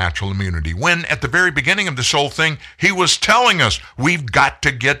about natural immunity when at the very beginning of this whole thing, he was telling us we've got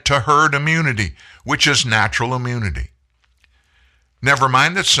to get to herd immunity, which is natural immunity. Never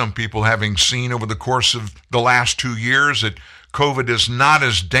mind that some people, having seen over the course of the last 2 years that COVID is not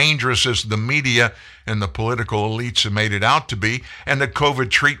as dangerous as the media and the political elites have made it out to be, and that COVID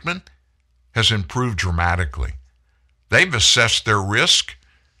treatment has improved dramatically. They've assessed their risk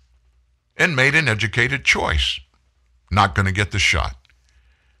and made an educated choice. Not going to get the shot.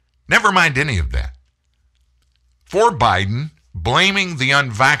 Never mind any of that. For Biden, blaming the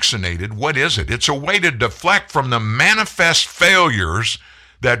unvaccinated, what is it? It's a way to deflect from the manifest failures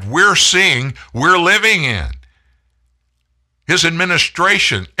that we're seeing, we're living in. His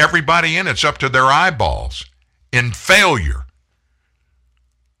administration, everybody in it's up to their eyeballs in failure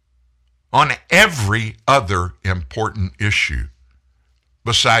on every other important issue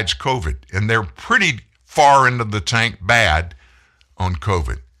besides COVID. And they're pretty far into the tank bad on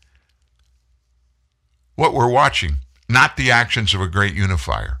COVID. What we're watching, not the actions of a great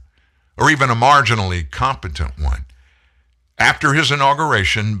unifier or even a marginally competent one. After his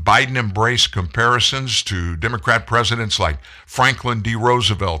inauguration, Biden embraced comparisons to Democrat presidents like Franklin D.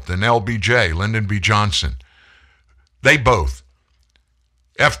 Roosevelt and LBJ, Lyndon B. Johnson. They both,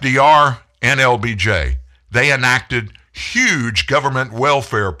 FDR and LBJ, they enacted huge government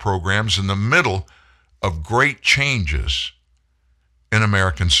welfare programs in the middle of great changes in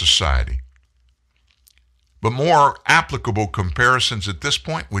American society. But more applicable comparisons at this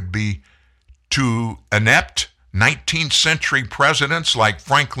point would be to inept 19th century presidents like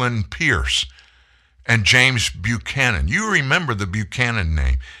Franklin Pierce and James Buchanan. You remember the Buchanan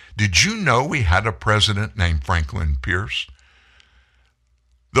name. Did you know we had a president named Franklin Pierce?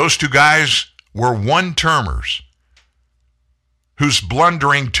 Those two guys were one-termers whose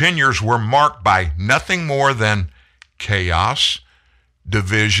blundering tenures were marked by nothing more than chaos,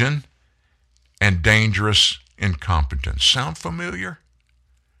 division, and dangerous incompetence. Sound familiar?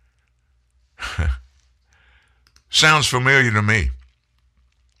 Sounds familiar to me.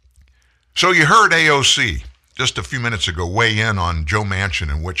 So you heard AOC just a few minutes ago weigh in on Joe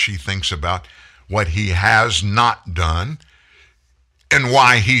Manchin and what she thinks about what he has not done and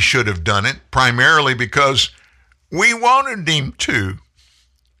why he should have done it, primarily because we wanted him to.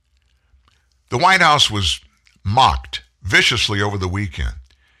 The White House was mocked viciously over the weekend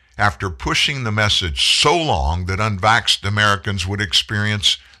after pushing the message so long that unvaxxed Americans would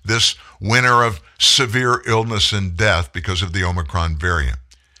experience this winter of severe illness and death because of the Omicron variant.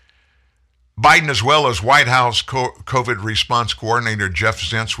 Biden, as well as White House COVID response coordinator Jeff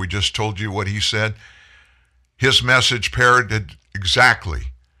Zients, we just told you what he said. His message parroted exactly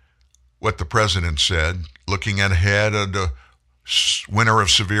what the president said, looking ahead of the winter of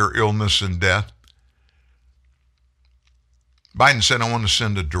severe illness and death. Biden said, I want to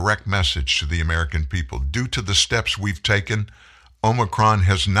send a direct message to the American people. Due to the steps we've taken, Omicron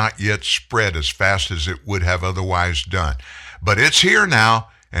has not yet spread as fast as it would have otherwise done. But it's here now,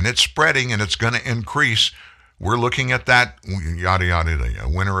 and it's spreading, and it's going to increase. We're looking at that, yada, yada, yada,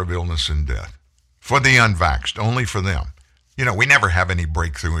 winter of illness and death. For the unvaxxed, only for them. You know, we never have any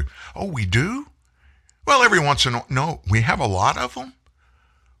breakthrough. Oh, we do? Well, every once in a while. No, we have a lot of them?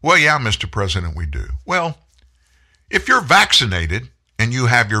 Well, yeah, Mr. President, we do. Well, if you're vaccinated and you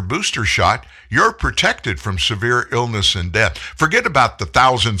have your booster shot, you're protected from severe illness and death. Forget about the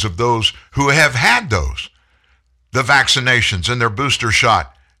thousands of those who have had the vaccinations and their booster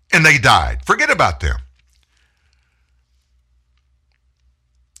shot, and they died. Forget about them.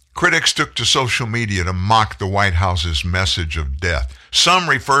 Critics took to social media to mock the White House's message of death. Some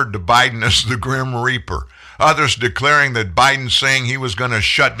referred to Biden as the Grim Reaper. Others declaring that Biden saying he was going to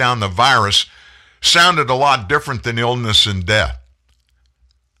shut down the virus sounded a lot different than illness and death.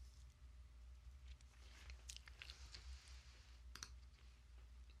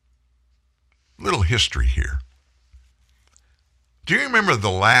 Little history here. Do you remember the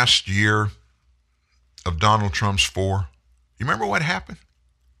last year of Donald Trump's 4? You remember what happened?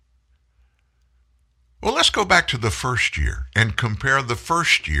 Well, let's go back to the first year and compare the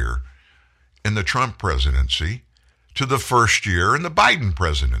first year in the Trump presidency to the first year in the Biden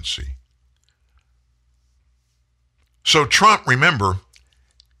presidency. So Trump, remember,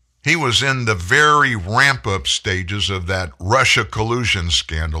 he was in the very ramp-up stages of that Russia collusion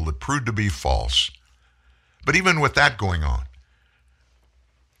scandal that proved to be false. But even with that going on,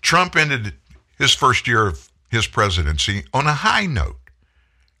 Trump ended his first year of his presidency on a high note.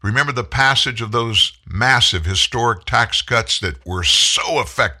 Remember the passage of those massive historic tax cuts that were so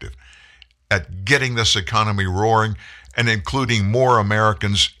effective at getting this economy roaring and including more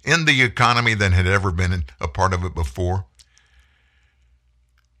Americans in the economy than had ever been a part of it before.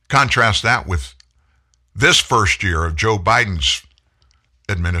 Contrast that with this first year of Joe Biden's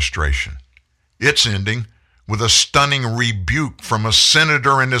administration. It's ending with a stunning rebuke from a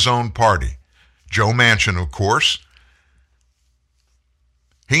senator in his own party, Joe Manchin, of course.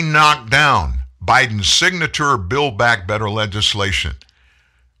 He knocked down Biden's signature Build Back Better legislation.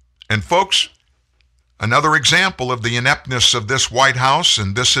 And folks, another example of the ineptness of this White House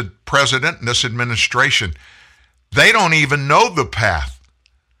and this president and this administration. They don't even know the path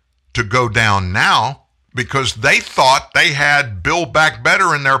to go down now because they thought they had Build Back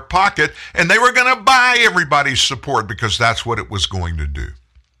Better in their pocket and they were going to buy everybody's support because that's what it was going to do.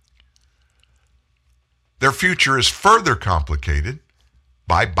 Their future is further complicated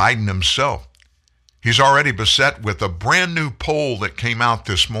by Biden himself. He's already beset with a brand new poll that came out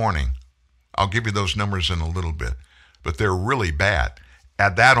this morning. I'll give you those numbers in a little bit, but they're really bad.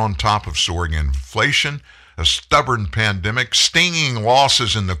 Add that on top of soaring inflation, a stubborn pandemic, stinging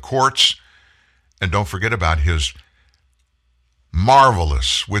losses in the courts, and don't forget about his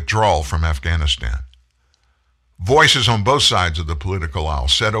marvelous withdrawal from Afghanistan. Voices on both sides of the political aisle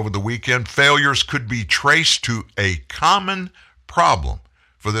said over the weekend failures could be traced to a common problem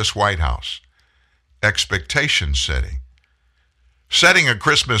for this White House: expectation setting. Setting a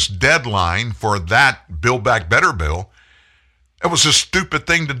Christmas deadline for that Build Back Better bill, it was a stupid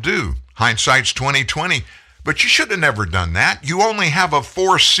thing to do. Hindsight's 20/20, but you should have never done that. You only have a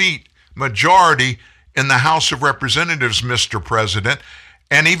 4-seat majority in the House of Representatives, Mr. President,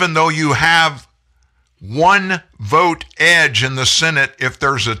 and even though you have 1 vote edge in the Senate, if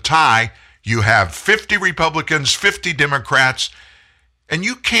there's a tie, you have 50 Republicans, 50 Democrats, and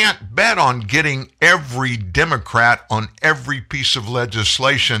you can't bet on getting every Democrat on every piece of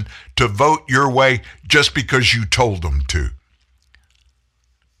legislation to vote your way just because you told them to.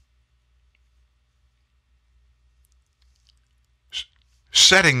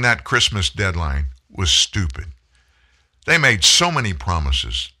 Setting that Christmas deadline was stupid. They made so many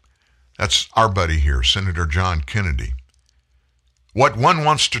promises. That's our buddy here, Senator John Kennedy. What one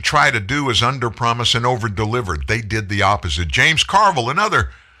wants to try to do is underpromise and overdeliver. They did the opposite. James Carville, another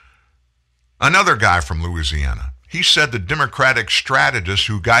guy from Louisiana, he said the Democratic strategist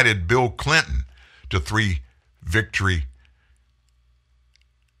who guided Bill Clinton to 3 victory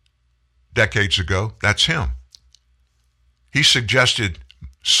decades ago, that's him. He suggested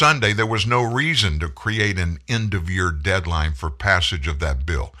Sunday there was no reason to create an end-of-year deadline for passage of that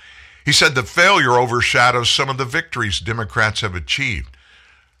bill. He said the failure overshadows some of the victories Democrats have achieved,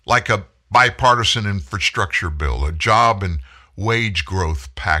 like a bipartisan infrastructure bill, a job and wage growth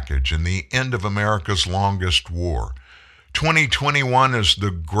package, and the end of America's longest war. 2021 is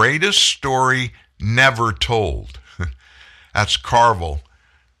the greatest story never told. That's Carville.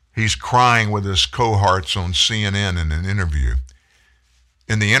 He's crying with his cohorts on CNN in an interview.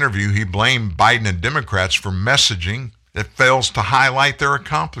 In the interview, he blamed Biden and Democrats for messaging that fails to highlight their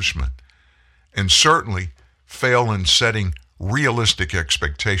accomplishment and certainly fail in setting realistic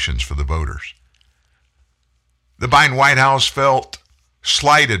expectations for the voters. The Biden White House felt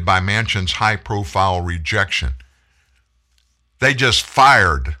slighted by Manchin's high-profile rejection. They just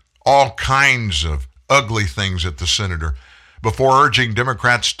fired all kinds of ugly things at the senator before urging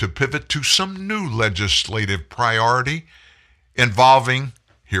Democrats to pivot to some new legislative priority involving,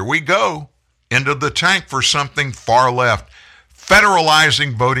 here we go, into the tank for something far left,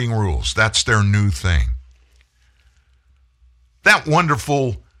 federalizing voting rules. That's their new thing. That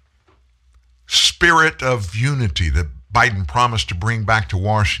wonderful spirit of unity that Biden promised to bring back to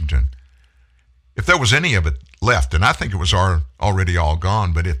Washington, if there was any of it left, and I think it was already all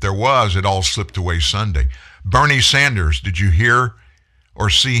gone, but if there was, it all slipped away Sunday. Bernie Sanders, did you hear or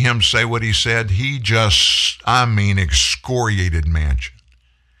see him say what he said? He just, excoriated Manchin.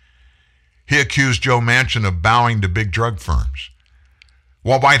 He accused Joe Manchin of bowing to big drug firms,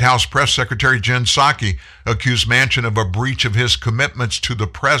 while White House Press Secretary Jen Psaki accused Manchin of a breach of his commitments to the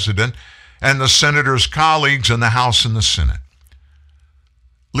president and the senator's colleagues in the House and the Senate.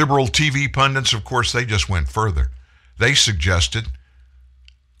 Liberal TV pundits, of course, they just went further. They suggested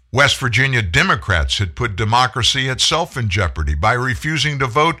West Virginia Democrats had put democracy itself in jeopardy by refusing to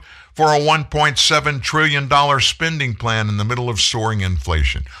vote for a $1.7 trillion spending plan in the middle of soaring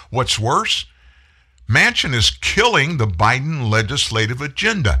inflation. What's worse, Manchin is killing the Biden legislative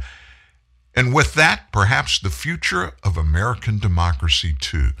agenda. And with that, perhaps the future of American democracy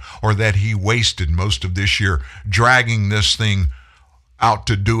too, or that he wasted most of this year dragging this thing out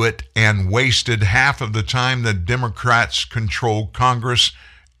to do it and wasted half of the time that Democrats controlled Congress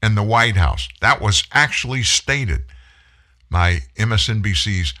and the White House. That was actually stated by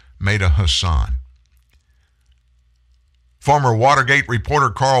MSNBC's Maida Hassan. Former Watergate reporter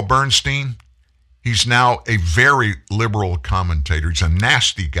Carl Bernstein, he's now a very liberal commentator. He's a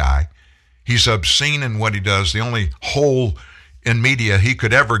nasty guy. He's obscene in what he does. The only hole in media he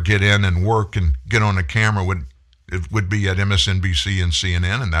could ever get in and work and get on a camera would be at MSNBC and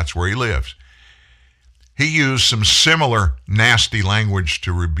CNN, and that's where he lives. He used some similar nasty language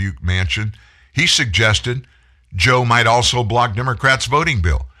to rebuke Manchin. He suggested Joe might also block Democrats' voting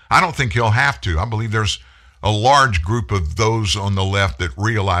bill. I don't think he'll have to. I believe there's a large group of those on the left that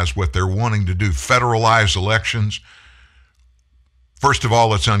realize what they're wanting to do, federalize elections. First of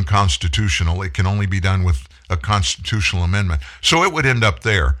all, it's unconstitutional. It can only be done with a constitutional amendment. So it would end up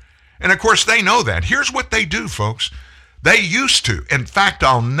there. And of course, they know that. Here's what they do, folks. They used to. In fact,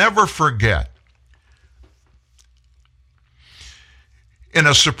 I'll never forget, in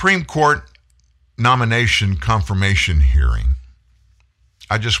a Supreme Court nomination confirmation hearing,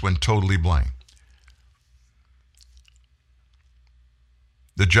 I just went totally blank.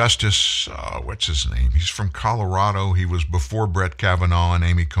 The justice, what's his name? He's from Colorado. He was before Brett Kavanaugh and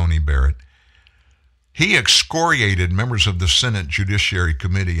Amy Coney Barrett. He excoriated members of the Senate Judiciary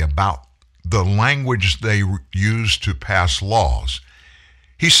Committee about the language they used to pass laws.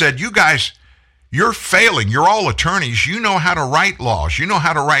 He said, you guys, you're failing. You're all attorneys. You know how to write laws. You know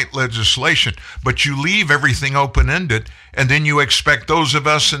how to write legislation, but you leave everything open-ended, and then you expect those of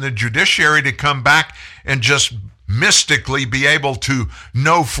us in the judiciary to come back and just mystically be able to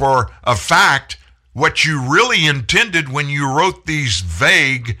know for a fact what you really intended when you wrote these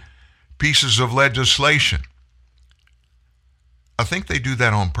vague pieces of legislation. I think they do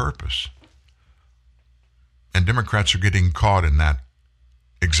that on purpose. And Democrats are getting caught in that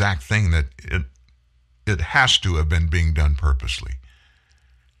exact thing, that it has to have been being done purposely.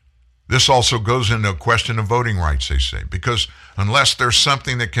 This also goes into a question of voting rights, they say, because unless there's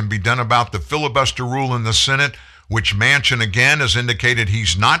something that can be done about the filibuster rule in the Senate, which Manchin again has indicated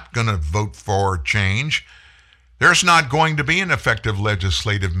he's not going to vote for change, there's not going to be an effective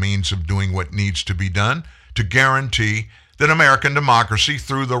legislative means of doing what needs to be done to guarantee that American democracy,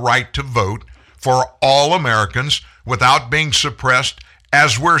 through the right to vote for all Americans without being suppressed,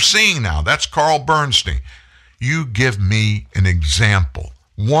 as we're seeing now. That's Carl Bernstein. You give me an example,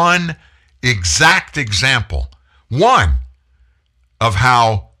 one exact example, one of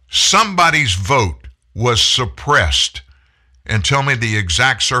how somebody's vote was suppressed, and tell me the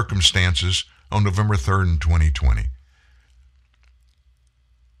exact circumstances on November 3rd in 2020.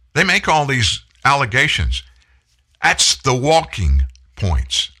 They make all these allegations. That's the walking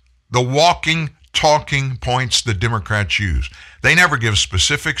points, the walking, talking points the Democrats use. They never give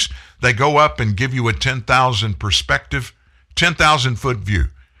specifics. They go up and give you a 10,000 perspective, 10,000 foot view.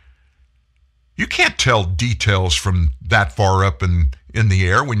 You can't tell details from that far up in the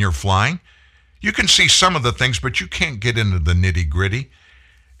air when you're flying. You can see some of the things, but you can't get into the nitty-gritty.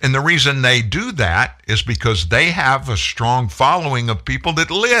 And the reason they do that is because they have a strong following of people that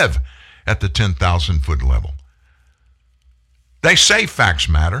live at the 10,000 foot level. They say facts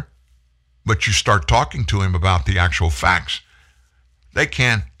matter, but you start talking to him about the actual facts, they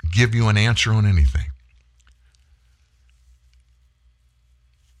can't give you an answer on anything.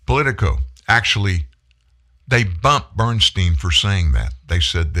 Politico, actually, they bumped Bernstein for saying that. They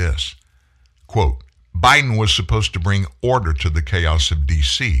said this, quote, Biden was supposed to bring order to the chaos of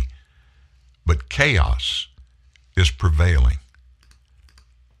D.C., but chaos is prevailing.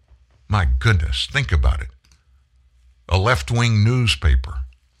 My goodness, think about it. A left-wing newspaper,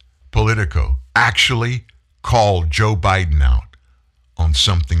 Politico, actually called Joe Biden out on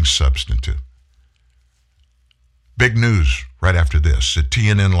something substantive. Big news right after this at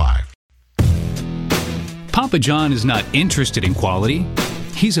TNN Live. Papa John is not interested in quality.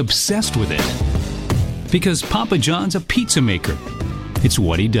 He's obsessed with it. Because Papa John's a pizza maker. It's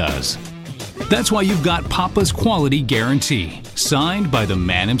what he does. That's why you've got Papa's Quality Guarantee, signed by the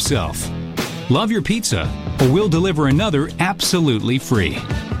man himself. Love your pizza, or we'll deliver another absolutely free.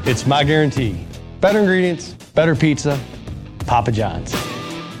 It's my guarantee. Better ingredients, better pizza, Papa John's.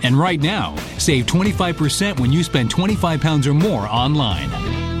 And right now, save 25% when you spend £25 or more online.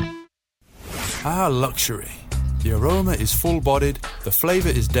 Ah, luxury. The aroma is full-bodied, the flavor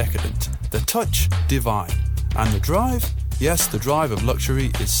is decadent, the touch divine, and the drive? Yes, the drive of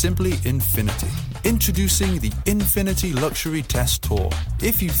luxury is simply infinity. Introducing the Infinity Luxury Test Tour.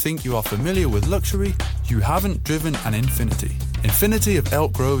 If you think you are familiar with luxury, you haven't driven an Infinity. Infinity of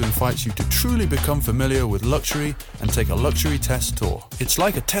Elk Grove invites you to truly become familiar with luxury and take a luxury test tour. It's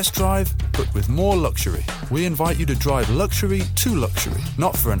like a test drive, but with more luxury. We invite you to drive luxury to luxury,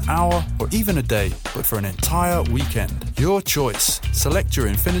 not for an hour or even a day, but for an entire weekend. Your choice. Select your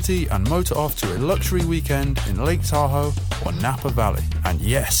Infinity and motor off to a luxury weekend in Lake Tahoe or Napa Valley. And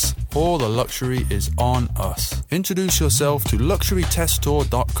yes, all the luxury is on us. Introduce yourself to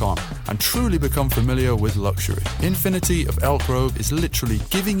luxurytesttour.com and truly become familiar with luxury. Infinity of Elk Grove is literally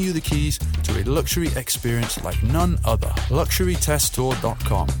giving you the keys to a luxury experience like none other.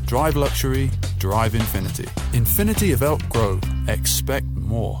 luxurytesttour.com. Drive luxury, drive infinity. Infinity of Elk Grove. Expect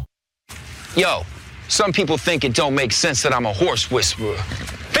more. Yo, some people think it don't make sense that I'm a horse whisperer.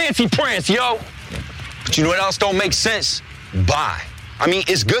 Fancy prance, yo! But you know what else don't make sense? Bye. I mean,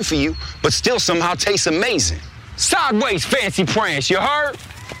 it's good for you, but still somehow tastes amazing. Sideways fancy prance, you heard?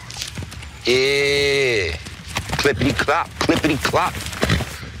 Yeah. Clippity-clop, clippity-clop.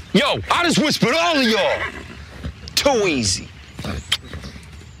 Yo, I just whispered all of y'all. Too easy.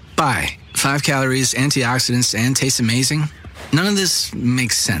 Bye. 5 calories, antioxidants, and tastes amazing. None of this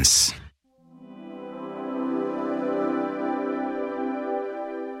makes sense.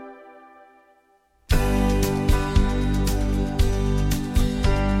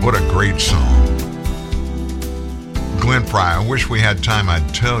 What a great song. Glenn Fry, I wish we had time, I'd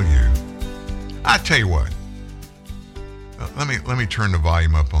tell you. I tell you what. Let me turn the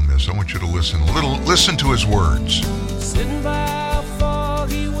volume up on this. I want you to listen a little. Listen to his words. Sitting by a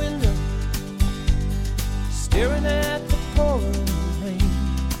foggy window, staring at the pouring rain,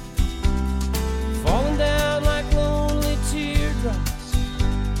 falling down like lonely teardrops,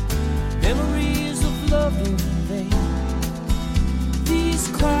 memories of love in vain. These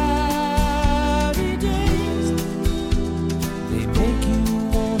cloudy days, they make you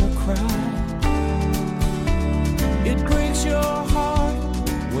wanna cry. It breaks your heart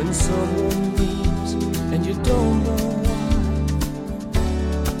when someone leaves and you don't know why.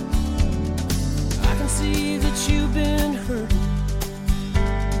 I can see that you've been hurting.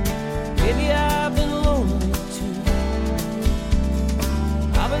 Maybe I've been lonely too.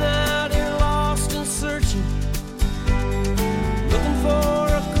 I've been out here lost and searching, looking for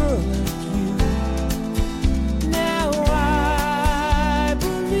a girl like you. Now I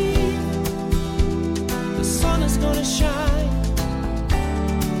believe the sun is gonna shine.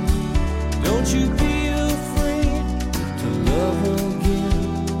 Don't you be afraid to love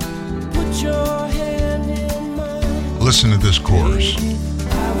again. Put your hand in mine. Listen to this chorus.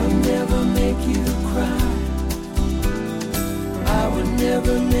 I would never make you cry. I would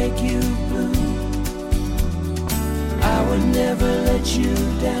never make you blue. I would never let you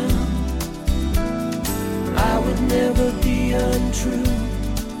down. I would never be untrue.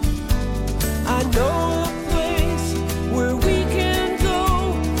 I know a place where we can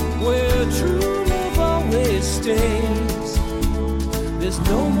go, where true love always stays. There's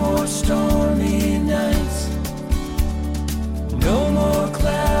no more stormy nights, no more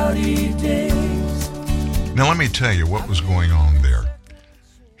cloudy days. Now let me tell you what was going on there.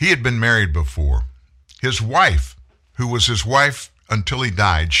 He had been married before. His wife, who was his wife until he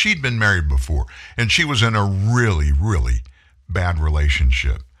died, she'd been married before, and she was in a really, really bad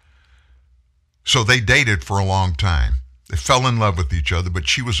relationship. So they dated for a long time. They fell in love with each other, but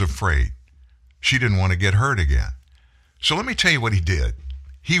she was afraid. She didn't want to get hurt again. So let me tell you what he did.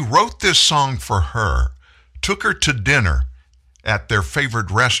 He wrote this song for her, took her to dinner at their favorite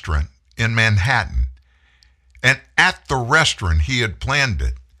restaurant in Manhattan. And at the restaurant, he had planned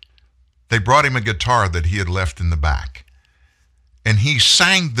it. They brought him a guitar that he had left in the back. And he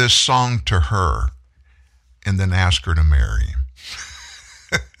sang this song to her and then asked her to marry him.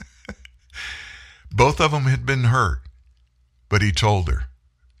 Both of them had been hurt, but he told her,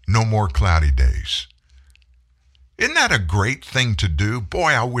 no more cloudy days. Isn't that a great thing to do?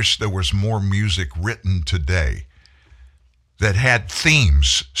 Boy, I wish there was more music written today that had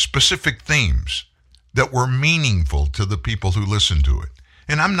themes, specific themes, that were meaningful to the people who listen to it.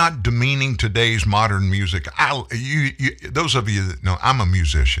 And I'm not demeaning today's modern music. Those of you that know, I'm a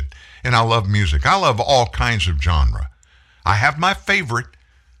musician, and I love music. I love all kinds of genre. I have my favorite,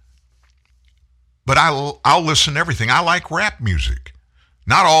 but I'll listen to everything. I like rap music.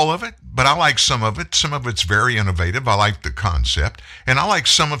 Not all of it, but I like some of it. Some of it's very innovative. I like the concept. And I like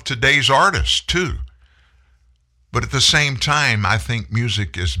some of today's artists, too. But at the same time, I think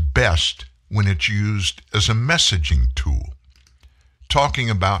music is best when it's used as a messaging tool, talking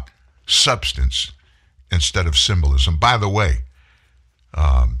about substance instead of symbolism. By the way,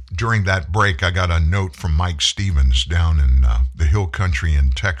 during that break, I got a note from Mike Stevens down in the Hill Country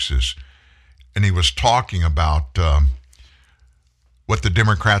in Texas, and he was talking about what the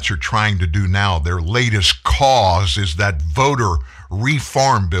Democrats are trying to do now. Their latest cause is that voter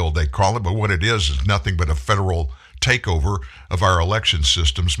reform bill, they call it, but what it is nothing but a federal takeover of our election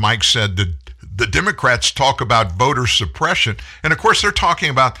systems. Mike said that the Democrats talk about voter suppression, and of course they're talking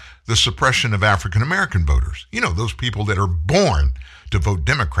about the suppression of African American voters. You know, those people that are born to vote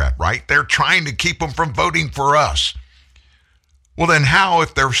Democrat, right? They're trying to keep them from voting for us. Well, then how,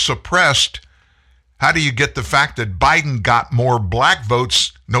 if they're suppressed, how do you get the fact that Biden got more black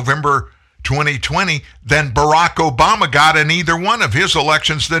votes November 2020 than Barack Obama got in either one of his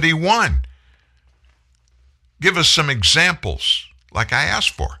elections that he won? Give us some examples, like I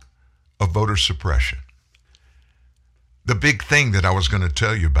asked for, of voter suppression. The big thing that I was going to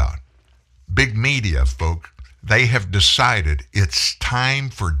tell you about, big media, folks, they have decided it's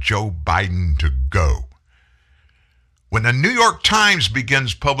time for Joe Biden to go. When the New York Times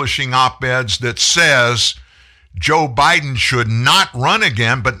begins publishing op-eds that says Joe Biden should not run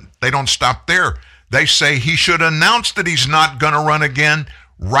again, but they don't stop there. They say he should announce that he's not going to run again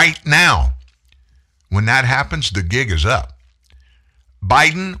right now. When that happens, the gig is up.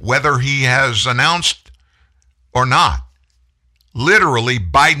 Biden, whether he has announced or not, literally,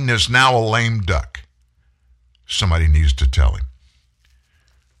 Biden is now a lame duck. Somebody needs to tell him.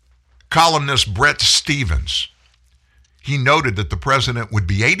 Columnist Brett Stevens, he noted that the president would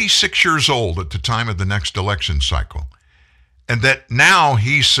be 86 years old at the time of the next election cycle, and that now,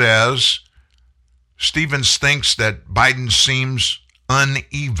 he says, Stevens thinks that Biden seems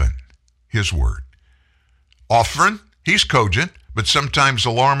uneven, his word. Often, he's cogent, but sometimes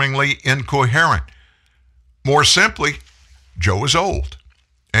alarmingly incoherent. More simply, Joe is old,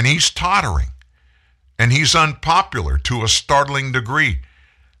 and he's tottering, and he's unpopular to a startling degree.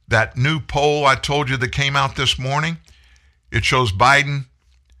 That new poll I told you that came out this morning, it shows Biden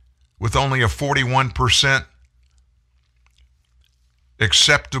with only a 41%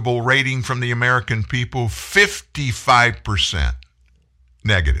 acceptable rating from the American people, 55%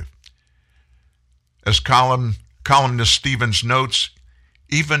 negative. As columnist Stevens notes,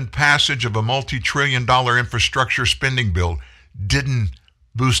 even passage of a multi-trillion-dollar infrastructure spending bill didn't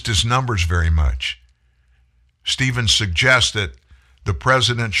boost his numbers very much. Stevens suggests that the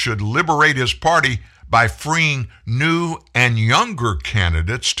president should liberate his party by freeing new and younger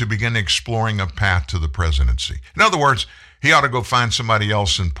candidates to begin exploring a path to the presidency. In other words, he ought to go find somebody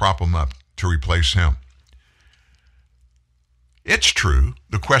else and prop him up to replace him. It's true,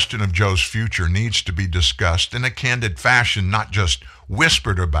 the question of Joe's future needs to be discussed in a candid fashion, not just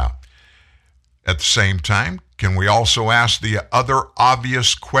whispered about. At the same time, can we also ask the other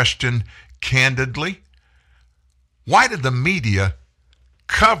obvious question candidly? Why did the media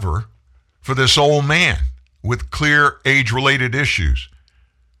cover for this old man with clear age-related issues,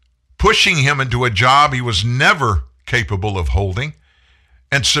 pushing him into a job he was never capable of holding,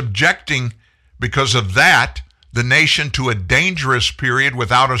 and subjecting, because of that, the nation to a dangerous period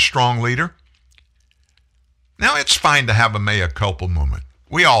without a strong leader? Now, it's fine to have a mea culpa moment.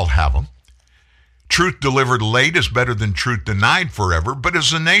 We all have them. Truth delivered late is better than truth denied forever, but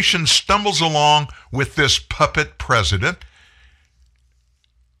as the nation stumbles along with this puppet president,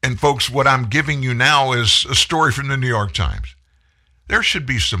 and folks, what I'm giving you now is a story from the New York Times, there should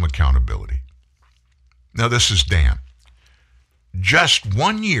be some accountability. Now, this is Dan. Just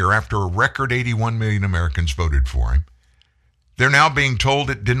 1 year after a record 81 million Americans voted for him, they're now being told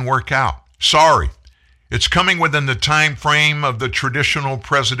it didn't work out. Sorry. It's coming within the time frame of the traditional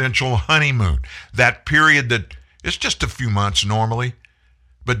presidential honeymoon, that period that is just a few months normally.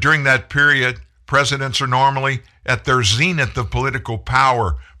 But during that period, presidents are normally at their zenith of political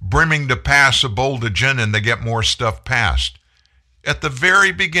power, brimming to pass a bold agenda, and they get more stuff passed. At the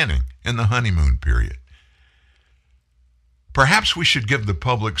very beginning, in the honeymoon period. Perhaps we should give the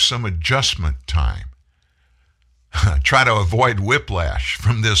public some adjustment time. Try to avoid whiplash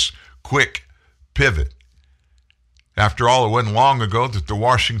from this quick pivot. After all, it wasn't long ago that the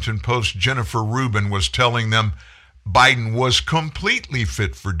Washington Post's Jennifer Rubin was telling them Biden was completely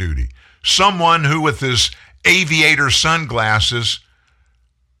fit for duty. Someone who, with his aviator sunglasses,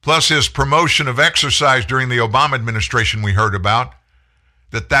 plus his promotion of exercise during the Obama administration we heard about,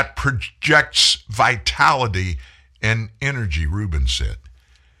 that projects vitality and energy, Rubin said.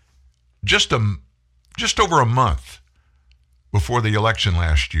 just over a month before the election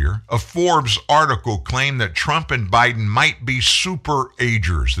last year, a Forbes article claimed that Trump and Biden might be super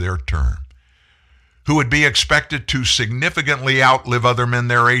agers, their term, who would be expected to significantly outlive other men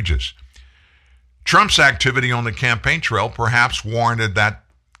their ages. Trump's activity on the campaign trail perhaps warranted that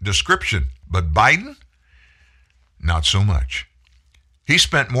description, but Biden? Not so much. He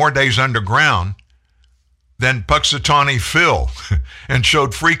spent more days underground than Puxatawny Phil and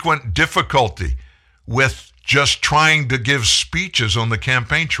showed frequent difficulty with just trying to give speeches on the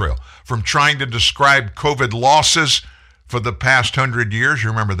campaign trail, from trying to describe COVID losses for the past 100 years, you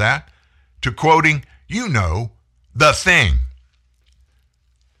remember that, to quoting, the thing.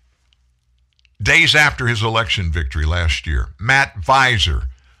 Days after his election victory last year, Matt Visor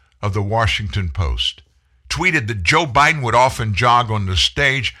of the Washington Post tweeted that Joe Biden would often jog on the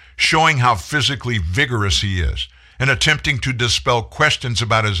stage, showing how physically vigorous he is and attempting to dispel questions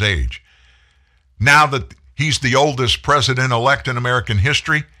about his age. Now that he's the oldest president-elect in American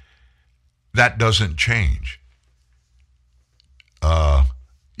history, that doesn't change.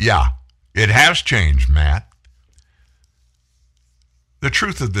 Yeah, it has changed, Matt. The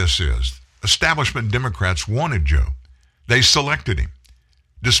truth of this is, establishment Democrats wanted Joe. They selected him.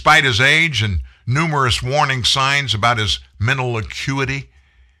 Despite his age and numerous warning signs about his mental acuity,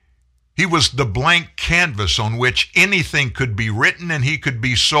 he was the blank canvas on which anything could be written and he could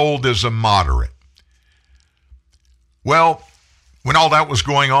be sold as a moderate. Well, when all that was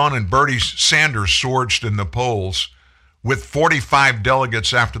going on and Bernie Sanders surged in the polls with 45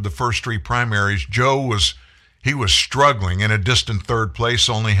 delegates after the first three primaries, Joe was struggling in a distant third place,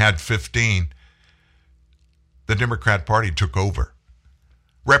 only had 15. The Democrat Party took over.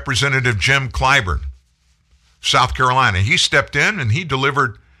 Representative Jim Clyburn, South Carolina, he stepped in and he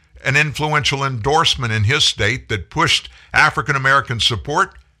delivered an influential endorsement in his state that pushed African American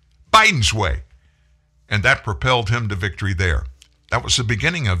support Biden's way. And that propelled him to victory there. That was the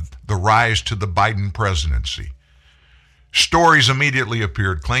beginning of the rise to the Biden presidency. Stories immediately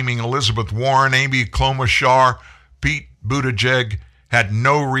appeared claiming Elizabeth Warren, Amy Klobuchar, Pete Buttigieg had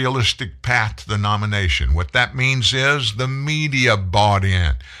no realistic path to the nomination. What that means is the media bought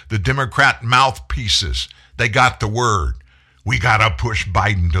in. The Democrat mouthpieces, they got the word. We got to push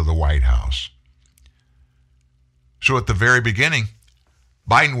Biden to the White House. So at the very beginning,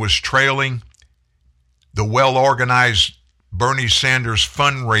 Biden was trailing the well-organized Bernie Sanders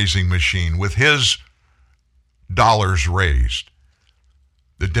fundraising machine with his dollars raised.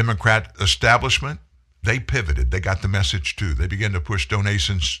 The Democrat establishment, they pivoted. They got the message too. They began to push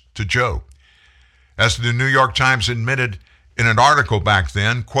donations to Joe. As the New York Times admitted in an article back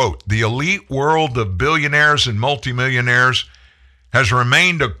then, quote, the elite world of billionaires and multimillionaires has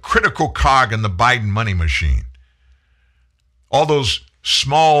remained a critical cog in the Biden money machine. All those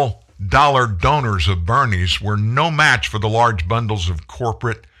small dollar donors of Bernie's were no match for the large bundles of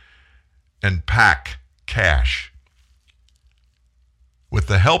corporate and PAC cash. With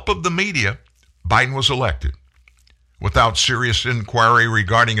the help of the media, Biden was elected without serious inquiry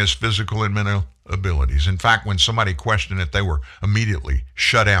regarding his physical and mental abilities. In fact, when somebody questioned it, they were immediately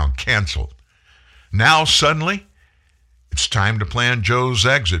shut down, canceled. Now, suddenly, it's time to plan Joe's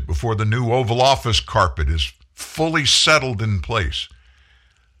exit before the new Oval Office carpet is fully settled in place.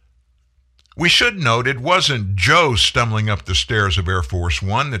 We should note it wasn't Joe stumbling up the stairs of Air Force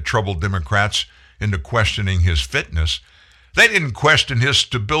One that troubled Democrats into questioning his fitness. They didn't question his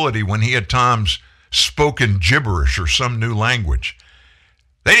stability when he at times spoken gibberish or some new language.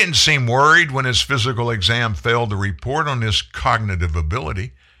 They didn't seem worried when his physical exam failed to report on his cognitive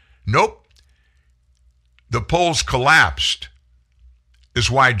ability. Nope. The polls collapsed is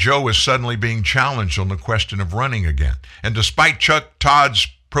why Joe is suddenly being challenged on the question of running again. And despite Chuck Todd's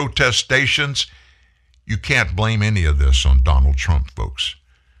protestations, you can't blame any of this on Donald Trump, folks.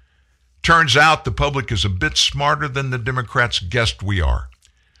 Turns out the public is a bit smarter than the Democrats guessed we are.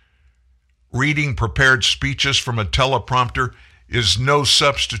 Reading prepared speeches from a teleprompter is no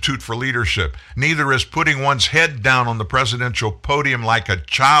substitute for leadership. Neither is putting one's head down on the presidential podium like a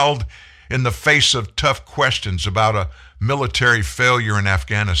child in the face of tough questions about a military failure in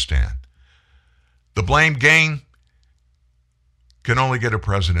Afghanistan. The blame game can only get a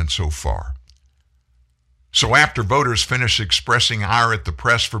president so far. So after voters finish expressing ire at the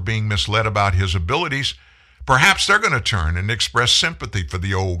press for being misled about his abilities, perhaps they're going to turn and express sympathy for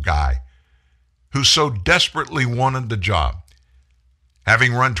the old guy who so desperately wanted the job.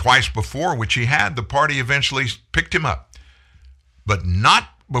 Having run twice before, which he had, the party eventually picked him up, but not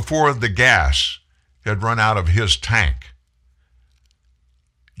before the gas had run out of his tank.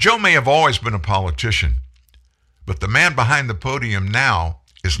 Joe may have always been a politician, but the man behind the podium now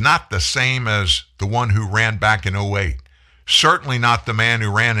is not the same as the one who ran back in 2008. Certainly not the man who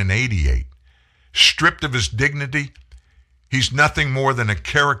ran in 88. Stripped of his dignity, he's nothing more than a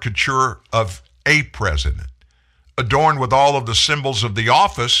caricature of a president, adorned with all of the symbols of the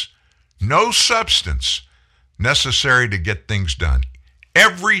office, no substance necessary to get things done.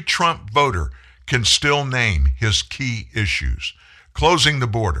 Every Trump voter can still name his key issues: closing the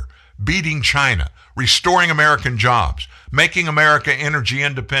border, beating China, restoring American jobs, making America energy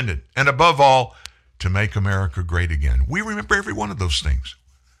independent, and above all, to make America great again. We remember every one of those things.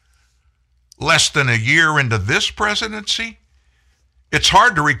 Less than a year into this presidency, it's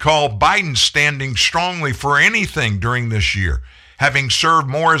hard to recall Biden standing strongly for anything during this year, having served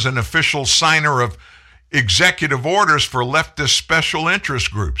more as an official signer of executive orders for leftist special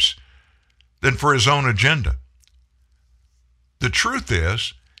interest groups than for his own agenda. The truth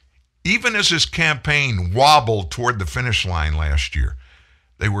is, even as his campaign wobbled toward the finish line last year,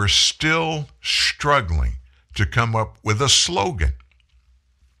 they were still struggling to come up with a slogan.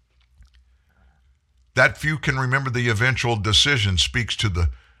 That few can remember the eventual decision speaks to the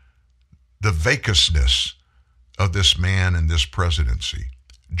vacuousness of this man and this presidency.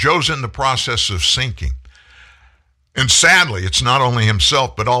 Joe's in the process of sinking. And sadly, it's not only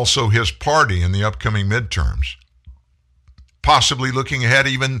himself, but also his party in the upcoming midterms, possibly looking ahead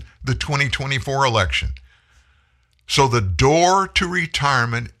even the 2024 election. So the door to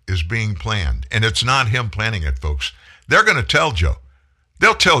retirement is being planned, and it's not him planning it, folks. They're going to tell Joe.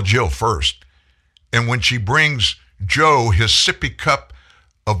 They'll tell Jill first. And when she brings Joe his sippy cup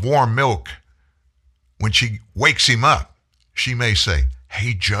of warm milk, when she wakes him up, she may say,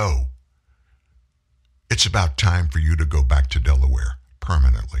 "Hey, Joe, it's about time for you to go back to Delaware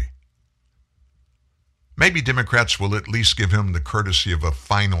permanently." Maybe Democrats will at least give him the courtesy of a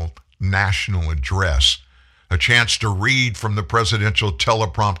final national address, a chance to read from the presidential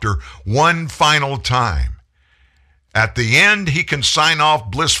teleprompter one final time. At the end, he can sign off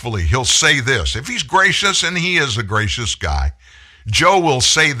blissfully. He'll say this. If he's gracious, and he is a gracious guy, Joe will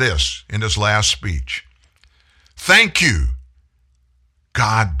say this in his last speech: "Thank you.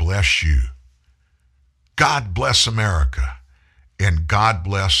 God bless you. God bless America. And God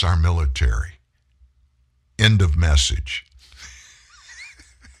bless our military." End of message.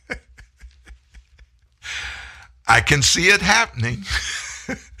 I can see it happening.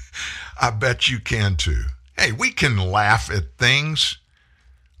 I bet you can too. Hey, we can laugh at things.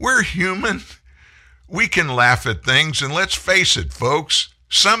 We're human. We can laugh at things, and let's face it, folks,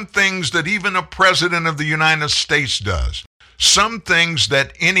 some things that even a president of the United States does, some things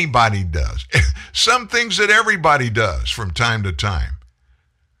that anybody does, some things that everybody does from time to time.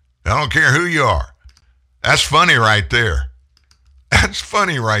 I don't care who you are. That's funny right there. That's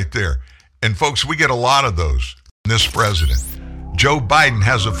funny right there. And folks, we get a lot of those from this president. Joe Biden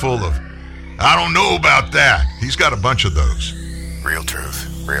has a full of, "I don't know about that." He's got a bunch of those. Real truth,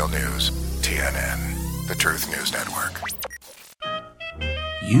 real news. TNN, the Truth News Network.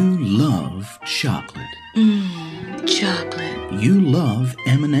 You love chocolate. Chocolate. You love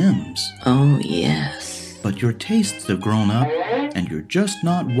M&Ms. Oh, yes. But your tastes have grown up, and you're just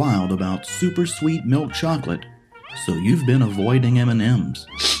not wild about super sweet milk chocolate, so you've been avoiding M&Ms.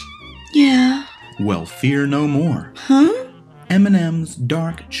 Yeah. Well, fear no more. Huh? M&M's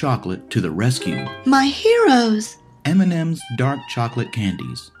Dark Chocolate to the rescue. My heroes. M&M's Dark Chocolate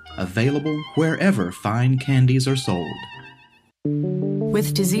Candies. Available wherever fine candies are sold.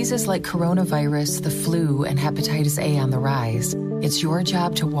 With diseases like coronavirus, the flu, and hepatitis A on the rise, it's your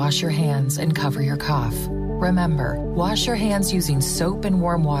job to wash your hands and cover your cough. Remember, wash your hands using soap and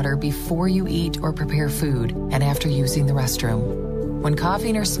warm water before you eat or prepare food and after using the restroom. When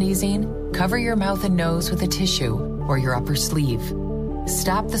coughing or sneezing, cover your mouth and nose with a tissue or your upper sleeve.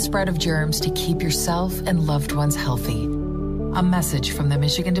 Stop the spread of germs to keep yourself and loved ones healthy. A message from the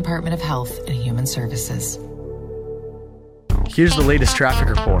Michigan Department of Health and Human Services. Here's the latest traffic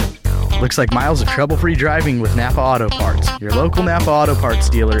report. Looks like miles of trouble-free driving with Napa Auto Parts. Your local Napa Auto Parts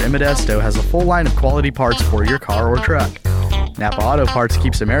dealer in Modesto has a full line of quality parts for your car or truck. Napa Auto Parts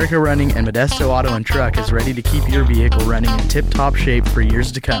keeps America running, and Modesto Auto and Truck is ready to keep your vehicle running in tip-top shape for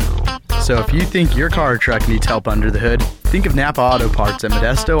years to come. So if you think your car or truck needs help under the hood, think of Napa Auto Parts at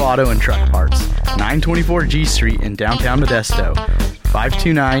Modesto Auto and Truck Parts, 924 G Street in downtown Modesto,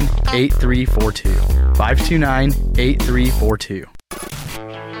 529-8342. 529-8342.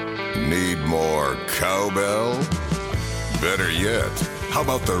 Need more cowbell? Better yet, how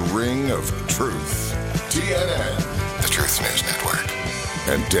about the Ring of Truth? TNN, the Truth News Network.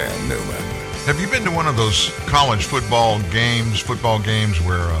 And Dan Newman. Have you been to one of those college football games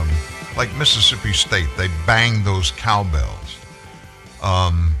where, like Mississippi State, they bang those cowbells?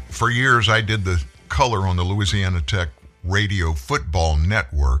 For years, I did the color on the Louisiana Tech Radio Football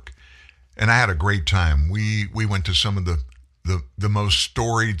Network, and I had a great time. We went to some of the most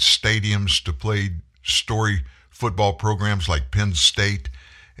storied stadiums to play story football programs like Penn State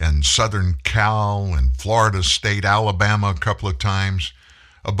and Southern Cal and Florida State, Alabama a couple of times,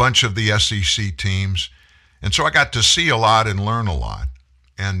 a bunch of the SEC teams. And so I got to see a lot and learn a lot.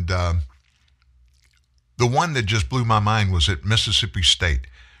 And the one that just blew my mind was at Mississippi State.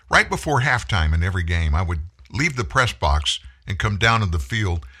 Right before halftime in every game, I would leave the press box and come down to the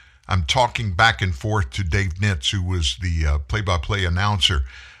field. I'm talking back and forth to Dave Nitz, who was the play-by-play announcer.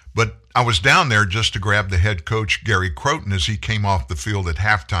 But I was down there just to grab the head coach, Gary Croton, as he came off the field at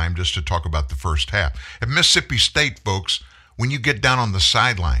halftime just to talk about the first half. At Mississippi State, folks, when you get down on the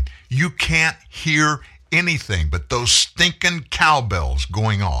sideline, you can't hear anything but those stinking cowbells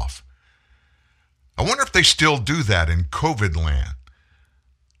going off. I wonder if they still do that in COVID land.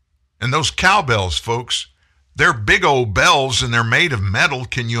 And those cowbells, folks, they're big old bells and they're made of metal.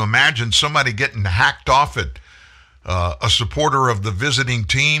 Can you imagine somebody getting hacked off at a supporter of the visiting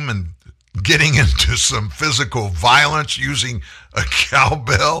team and getting into some physical violence using a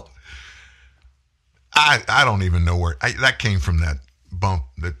cowbell? I don't even know where. That came from that bump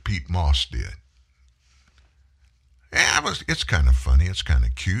that Pete Moss did. Yeah, it's kind of funny. It's kind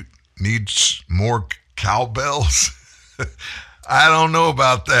of cute. Needs more cowbells? I don't know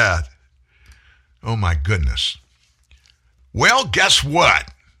about that. Oh, my goodness. Well, guess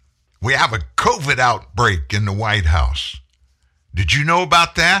what? We have a COVID outbreak in the White House. Did you know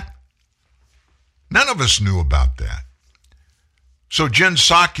about that? None of us knew about that. So Jen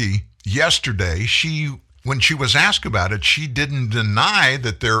Psaki, yesterday, when she was asked about it, she didn't deny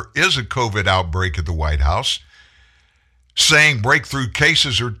that there is a COVID outbreak at the White House, saying breakthrough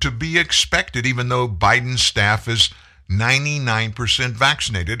cases are to be expected, even though Biden's staff is 99%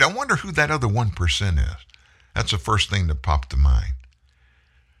 vaccinated. I wonder who that other 1% is. That's the first thing that popped to mind.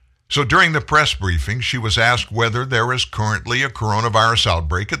 So during the press briefing, she was asked whether there is currently a coronavirus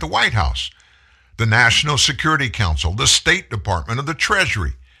outbreak at the White House, the National Security Council, the State Department, or the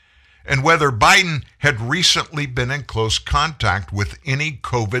Treasury, and whether Biden had recently been in close contact with any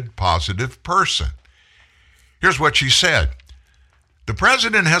COVID-positive person. Here's what she said. The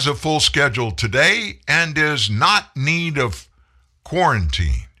president has a full schedule today and is not in need of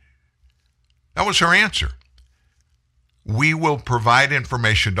quarantine. That was her answer. We will provide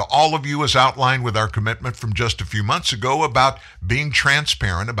information to all of you as outlined with our commitment from just a few months ago about being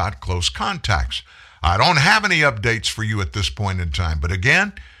transparent about close contacts. I don't have any updates for you at this point in time, but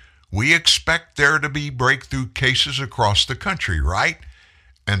again, we expect there to be breakthrough cases across the country, right?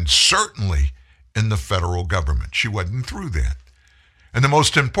 And certainly in the federal government. She wasn't through that. And the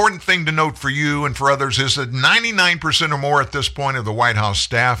most important thing to note for you and for others is that 99% or more at this point of the White House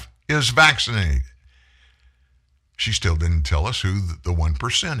staff is vaccinated. She still didn't tell us who the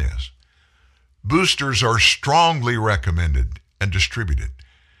 1% is. Boosters are strongly recommended and distributed.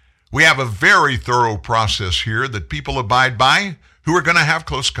 We have a very thorough process here that people abide by who are going to have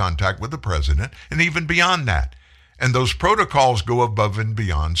close contact with the president and even beyond that. And those protocols go above and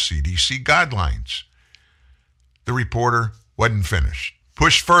beyond CDC guidelines. The reporter wasn't finished.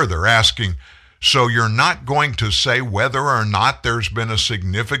 Pushed further, asking, so you're not going to say whether or not there's been a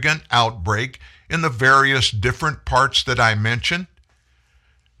significant outbreak in the various different parts that I mentioned?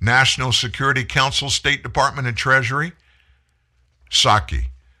 National Security Council, State Department, and Treasury? Psaki,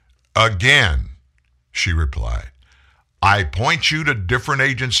 again, she replied, I point you to different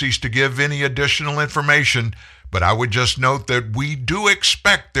agencies to give any additional information, but I would just note that we do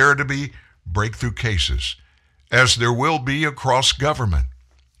expect there to be breakthrough cases, as there will be across government.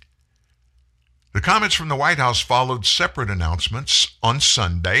 The comments from the White House followed separate announcements on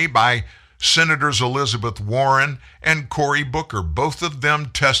Sunday by Senators Elizabeth Warren and Cory Booker. Both of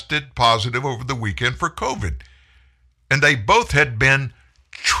them tested positive over the weekend for COVID, and they both had been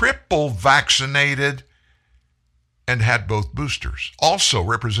triple vaccinated and had both boosters. Also,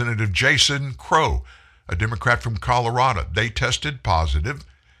 Representative Jason Crow, a Democrat from Colorado, they tested positive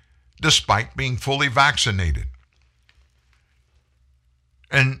despite being fully vaccinated.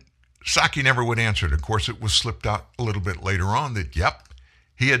 And Psaki never would answer it. Of course, it was slipped out a little bit later on that, yep,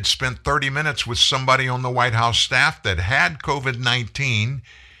 he had spent 30 minutes with somebody on the White House staff that had COVID-19.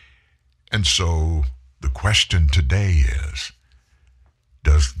 And so the question today is,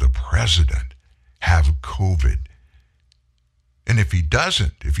 does the president have COVID? And if he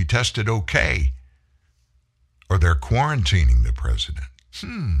doesn't, if he tested okay, or they're quarantining the president?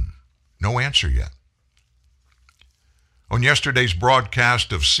 No answer yet. On yesterday's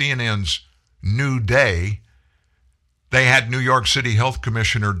broadcast of CNN's New Day, They had New York City Health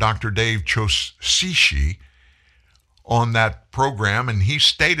Commissioner Dr. Dave Chosishi on that program, and he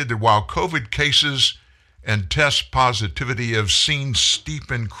stated that while COVID cases and test positivity have seen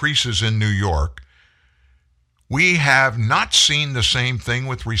steep increases in New York, we have not seen the same thing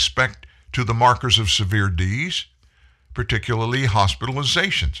with respect to the markers of severe disease, particularly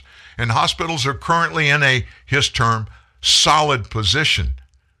hospitalizations. And hospitals are currently in a, his term, solid position,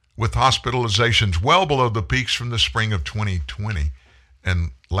 with hospitalizations well below the peaks from the spring of 2020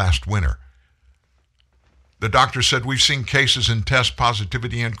 and last winter. The doctor said we've seen cases and test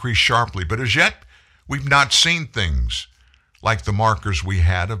positivity increase sharply, but as yet, we've not seen things like the markers we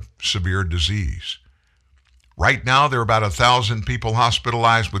had of severe disease. Right now, there are about 1,000 people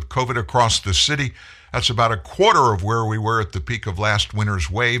hospitalized with COVID across the city. That's about a quarter of where we were at the peak of last winter's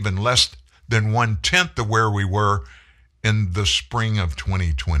wave and less than 1/10 of where we were in the spring of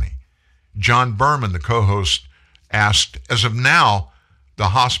 2020. John Berman, the co-host, asked, as of now, the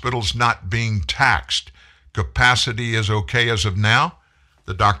hospital's not being taxed. Capacity is okay as of now?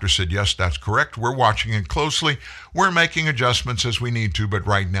 The doctor said, yes, that's correct. We're watching it closely. We're making adjustments as we need to, but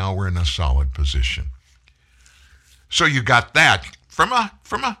right now we're in a solid position. So you got that from a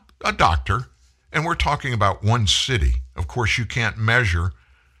doctor, and we're talking about one city. Of course, you can't measure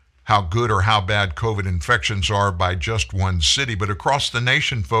how good or how bad COVID infections are by just one city, but across the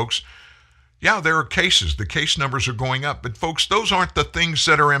nation, folks, yeah, there are cases. The case numbers are going up, but folks, those aren't the things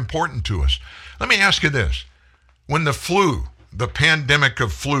that are important to us. Let me ask you this. When the flu, the pandemic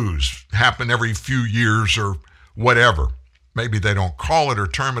of flus, happen every few years or whatever, maybe they don't call it or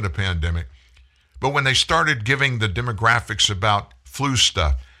term it a pandemic, but when they started giving the demographics about flu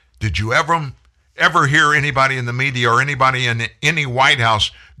stuff, did you ever hear anybody in the media or anybody in any White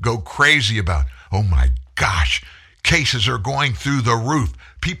House go crazy about, oh my gosh, cases are going through the roof.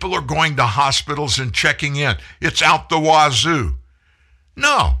 People are going to hospitals and checking in. It's out the wazoo.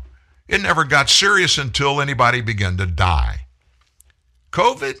 No, it never got serious until anybody began to die.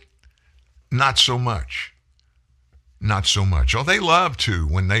 COVID, not so much. Not so much. Oh, they love to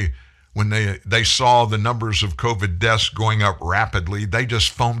when they saw the numbers of COVID deaths going up rapidly, they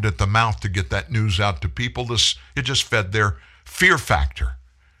just foamed at the mouth to get that news out to people. It just fed their fear factor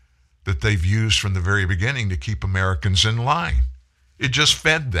that they've used from the very beginning to keep Americans in line. It just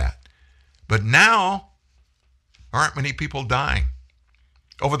fed that. But now, aren't many people dying?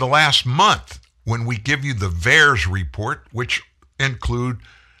 Over the last month, when we give you the VAERS report, which include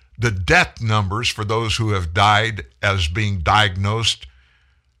the death numbers for those who have died as being diagnosed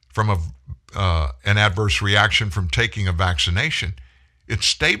from an adverse reaction from taking a vaccination, it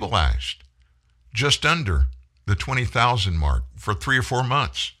stabilized just under the 20,000 mark for 3 or 4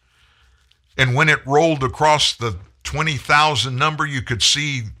 months. And when it rolled across the 20,000 number, you could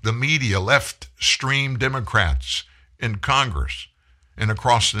see the media, left-stream Democrats in Congress and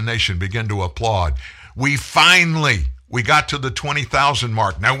across the nation begin to applaud. We got to the 20,000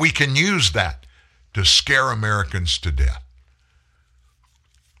 mark. Now we can use that to scare Americans to death.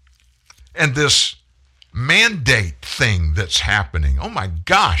 And this mandate thing that's happening, oh my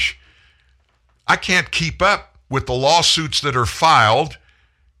gosh, I can't keep up with the lawsuits that are filed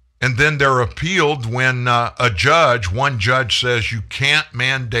and then they're appealed when one judge says you can't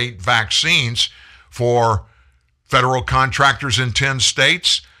mandate vaccines for federal contractors in 10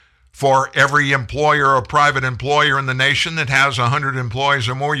 states, for every employer or private employer in the nation that has 100 employees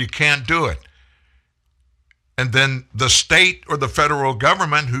or more, you can't do it. And then the state or the federal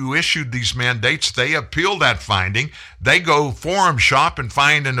government who issued these mandates, they appeal that finding. They go forum shop and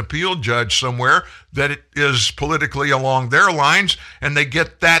find an appeal judge somewhere that it is politically along their lines, and they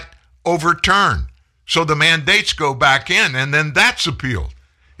get that overturned. So the mandates go back in, and then that's appealed.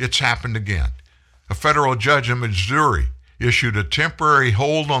 It's happened again. A federal judge in Missouri issued a temporary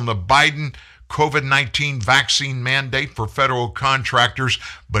hold on the Biden COVID-19 vaccine mandate for federal contractors,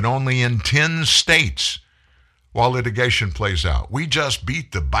 but only in 10 states. While litigation plays out. We just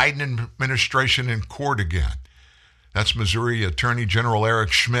beat the Biden administration in court again. That's Missouri Attorney General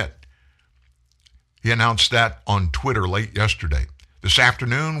Eric Schmidt. He announced that on Twitter late yesterday. This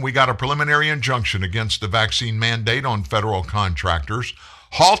afternoon, we got a preliminary injunction against the vaccine mandate on federal contractors,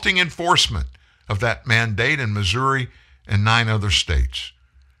 halting enforcement of that mandate in Missouri and 9 other states.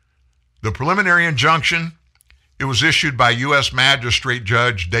 The preliminary injunction, it was issued by U.S. Magistrate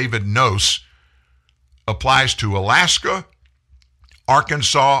Judge David Noce, applies to Alaska,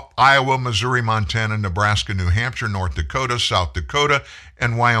 Arkansas, Iowa, Missouri, Montana, Nebraska, New Hampshire, North Dakota, South Dakota,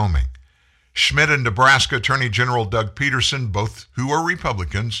 and Wyoming. Schmidt and Nebraska Attorney General Doug Peterson, both who are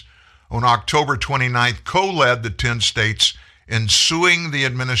Republicans, on October 29th co-led the 10 states in suing the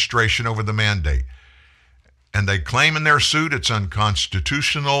administration over the mandate. And they claim in their suit it's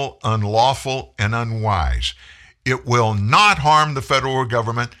unconstitutional, unlawful, and unwise. It will not harm the federal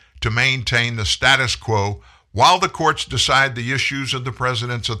government to maintain the status quo while the courts decide the issues of the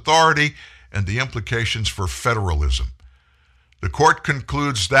president's authority and the implications for federalism. The court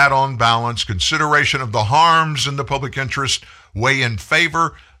concludes that on balance, consideration of the harms in the public interest weigh in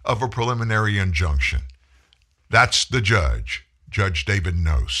favor of a preliminary injunction. That's the judge, Judge David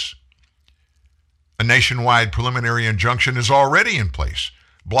Nose. A nationwide preliminary injunction is already in place,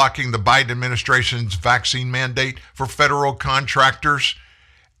 blocking the Biden administration's vaccine mandate for federal contractors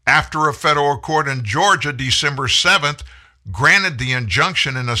after a federal court in Georgia December 7th granted the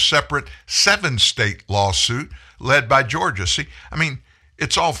injunction in a separate 7-state lawsuit led by Georgia. See, I mean,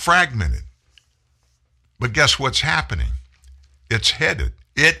 it's all fragmented. But guess what's happening? It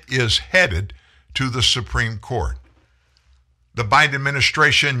is headed to the Supreme Court. The Biden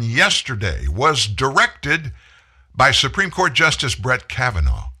administration yesterday was directed by Supreme Court Justice Brett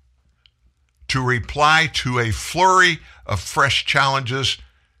Kavanaugh to reply to a flurry of fresh challenges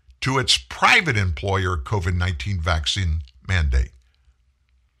to its private employer COVID-19 vaccine mandate.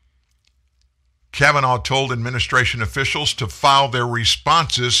 Kavanaugh told administration officials to file their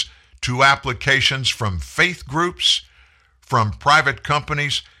responses to applications from faith groups, from private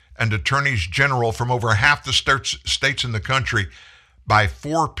companies, and attorneys general from over half the states in the country by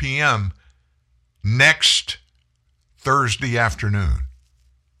 4 p.m. next Thursday afternoon.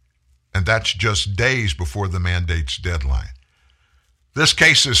 And that's just days before the mandate's deadline. This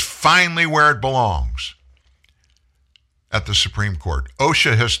case is finally where it belongs, at the Supreme Court.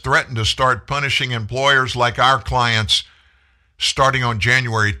 OSHA has threatened to start punishing employers like our clients starting on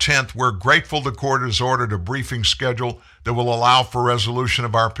January 10th. We're grateful the court has ordered a briefing schedule that will allow for resolution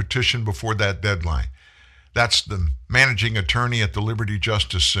of our petition before that deadline. That's the managing attorney at the Liberty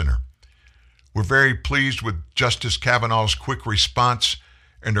Justice Center. We're very pleased with Justice Kavanaugh's quick response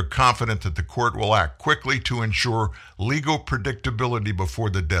and are confident that the court will act quickly to ensure legal predictability before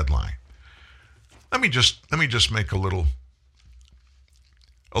the deadline. Let me just make a little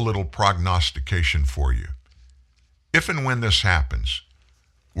prognostication for you. If and when this happens,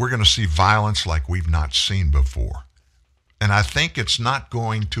 we're going to see violence like we've not seen before. And I think it's not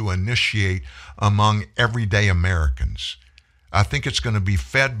going to initiate among everyday Americans. I think it's going to be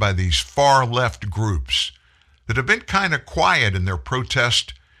fed by these far left groups that have been kind of quiet in their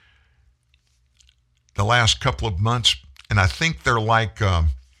protest the last couple of months. And I think they're like, they're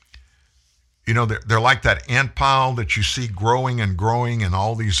like that ant pile that you see growing and growing and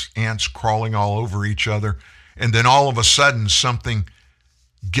all these ants crawling all over each other. And then all of a sudden something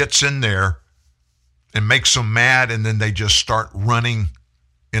gets in there and makes them mad, and then they just start running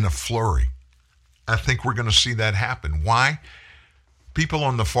in a flurry. I think we're going to see that happen. Why? People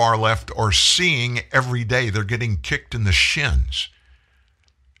on the far left are seeing every day they're getting kicked in the shins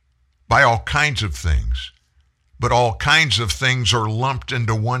by all kinds of things. But all kinds of things are lumped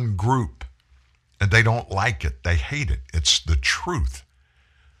into one group, and they don't like it. They hate it. It's the truth.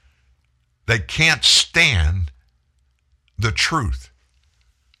 They can't stand the truth.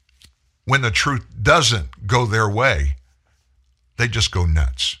 When the truth doesn't go their way, they just go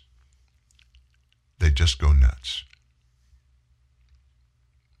nuts. They just go nuts.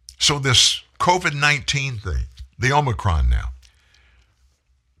 So this COVID-19 thing, the Omicron now,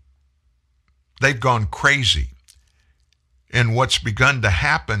 they've gone crazy. And what's begun to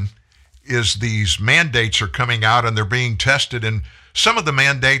happen is these mandates are coming out and they're being tested. And some of the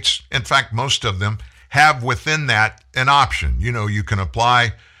mandates, in fact, most of them, have within that an option. You know, you can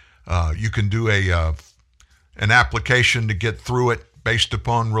apply, you can do an application to get through it based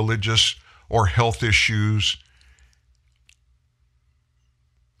upon religious or health issues.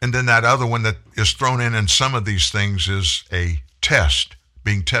 And then that other one that is thrown in some of these things is a test,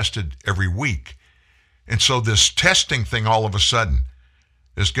 being tested every week. And so this testing thing all of a sudden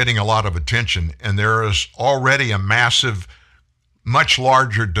is getting a lot of attention, and there is already a massive, much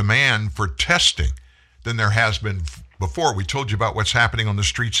larger demand for testing than there has been before. We told you about what's happening on the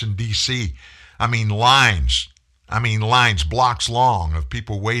streets in D.C. I mean lines, blocks long of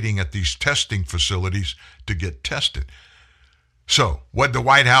people waiting at these testing facilities to get tested. So what'd the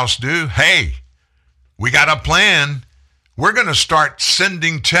White House do? Hey, we got a plan. We're going to start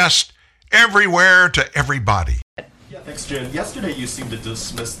sending tests everywhere to everybody. Yeah, thanks, Jen. Yesterday you seemed to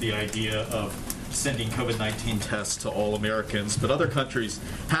dismiss the idea of sending COVID-19 tests to all Americans, but other countries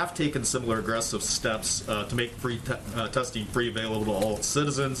have taken similar aggressive steps to make testing free available to all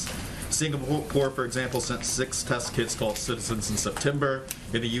citizens. Singapore, for example, sent 6 test kits to all citizens in September.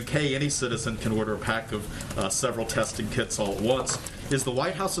 In the UK, any citizen can order a pack of several testing kits all at once. Is the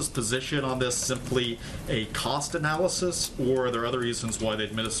White House's position on this simply a cost analysis, or are there other reasons why the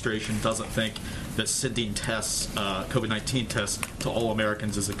administration doesn't think that sending tests, COVID-19 tests, to all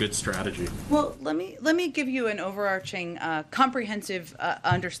Americans is a good strategy? Well, let me give you an overarching, comprehensive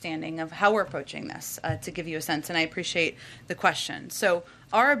understanding of how we're approaching this to give you a sense, and I appreciate the question. So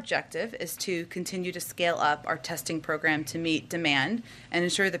our objective is to continue to scale up our testing program to meet demand and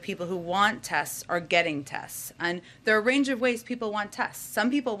ensure that people who want tests are getting tests. And there are a range of ways people want tests. Some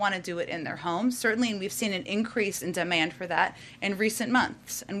people want to do it in their homes, certainly, and we've seen an increase in demand for that in recent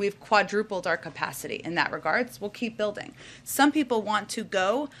months, and we've quadrupled our capacity in that regard. So we'll keep building. Some people want to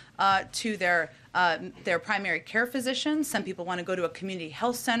go to their primary care physician. Some people want to go to a community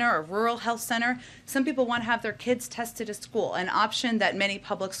health center or rural health center. Some people want to have their kids tested at school, an option that many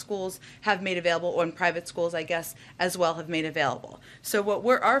public schools have made available, or in private schools, I guess, as well have made available. So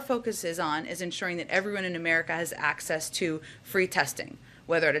what our focus is on is ensuring that everyone in America has access to free testing,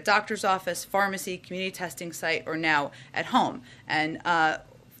 whether at a doctor's office, pharmacy, community testing site, or now at home. And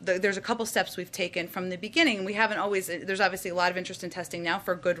there's a couple steps we've taken from the beginning. We haven't always, there's obviously a lot of interest in testing now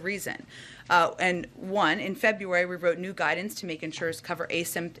for good reason. And one, in February, we wrote new guidance to make insurers cover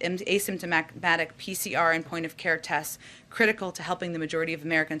asymptomatic PCR and point of care tests, critical to helping the majority of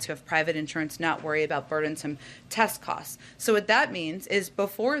Americans who have private insurance not worry about burdensome test costs. So what that means is,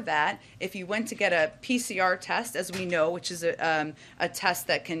 before that, if you went to get a PCR test, as we know, which is a test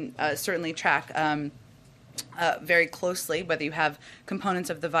that can certainly track very closely whether you have components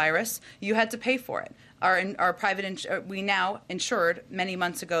of the virus, you had to pay for it. Our private we now insured many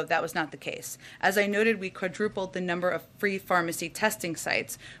months ago that was not the case. As I noted, we quadrupled the number of free pharmacy testing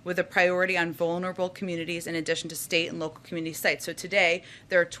sites with a priority on vulnerable communities in addition to state and local community sites. So today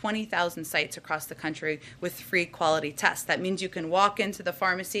there are 20,000 sites across the country with free quality tests. That means you can walk into the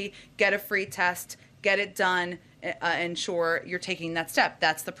pharmacy, get a free test, get it done, ensure you're taking that step.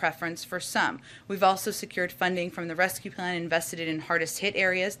 That's the preference for some. We've also secured funding from the rescue plan, invested in hardest hit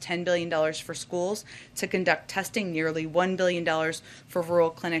areas, $10 billion for schools to conduct testing, nearly $1 billion for rural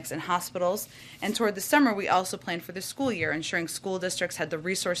clinics and hospitals. And toward the summer, we also planned for the school year, ensuring school districts had the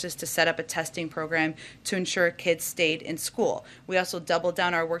resources to set up a testing program to ensure kids stayed in school. We also doubled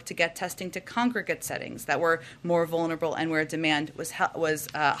down our work to get testing to congregate settings that were more vulnerable and where demand was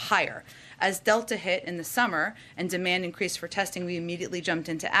higher. As Delta hit in the summer and demand increased for testing, we immediately jumped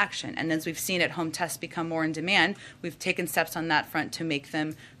into action. And as we've seen at-home tests become more in demand, we've taken steps on that front to make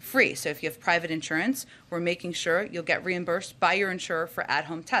them free. So if you have private insurance, we're making sure you'll get reimbursed by your insurer for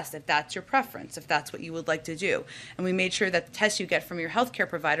at-home tests, if that's your preference, if that's what you would like to do. And we made sure that the tests you get from your healthcare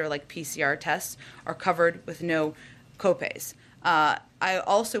provider, like PCR tests, are covered with no copays. I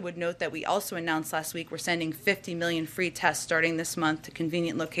also would note that we also announced last week we're sending 50 million free tests starting this month to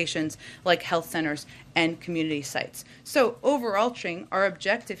convenient locations like health centers and community sites. So overarching, our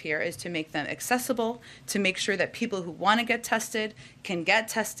objective here is to make them accessible, to make sure that people who want to get tested can get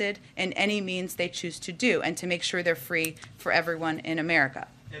tested in any means they choose to do, and to make sure they're free for everyone in America.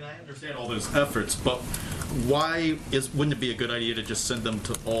 And I understand all those efforts, but wouldn't it be a good idea to just send them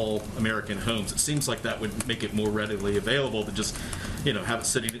to all American homes? It seems like that would make it more readily available to just, have it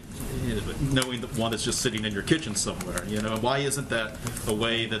sitting, knowing that one is just sitting in your kitchen somewhere. Why isn't that a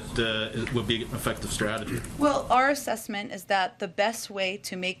way that it would be an effective strategy? Well, our assessment is that the best way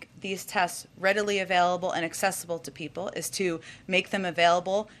to make these tests readily available and accessible to people is to make them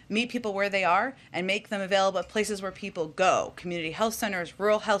available, meet people where they are, and make them available at places where people go: community health centers,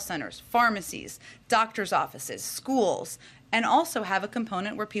 rural health centers, pharmacies, doctors' offices, schools, and also have a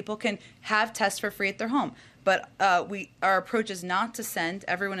component where people can have tests for free at their home. But our approach is not to send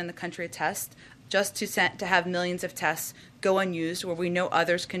everyone in the country a test, just to have millions of tests go unused where we know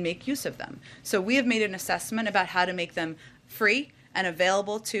others can make use of them. So we have made an assessment about how to make them free and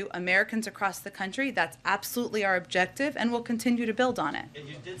available to Americans across the country. That's absolutely our objective, and we'll continue to build on it. And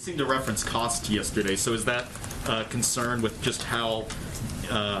you did seem to reference cost yesterday, so is that concerned with just how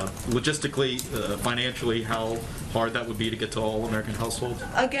logistically, financially, how hard that would be to get to all American households?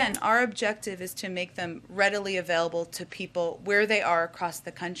 Again, our objective is to make them readily available to people where they are across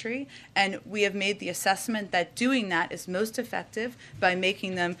the country, and we have made the assessment that doing that is most effective by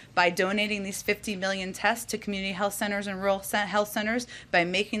donating these 50 million tests to community health centers and rural health centers, by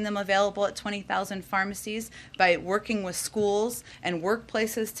making them available at 20,000 pharmacies, by working with schools and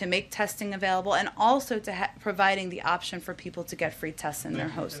workplaces to make testing available, and also to providing the option for people to get free tests in their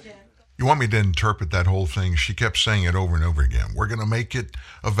host. You want me to interpret that whole thing? She kept saying it over and over again. We're going to make it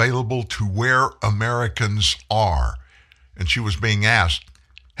available to where Americans are. And she was being asked,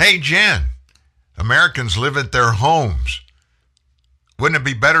 hey, Jen, Americans live at their homes. Wouldn't it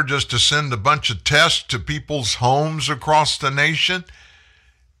be better just to send a bunch of tests to people's homes across the nation?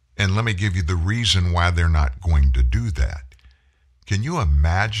 And let me give you the reason why they're not going to do that. Can you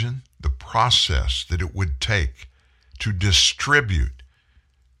imagine the process that it would take to distribute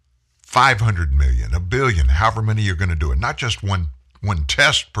 500 million, a billion, however many you're going to do it? Not just one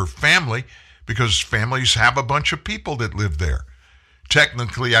test per family, because families have a bunch of people that live there.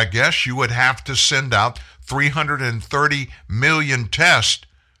 Technically, I guess you would have to send out 330 million tests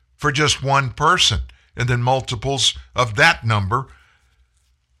for just one person, and then multiples of that number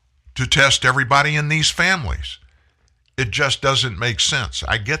to test everybody in these families. It just doesn't make sense.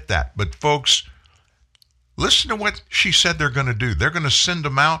 I get that. But folks, listen to what she said they're going to do. They're going to send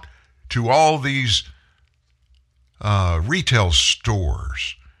them out to all these retail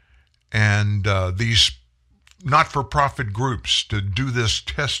stores and these not-for-profit groups to do this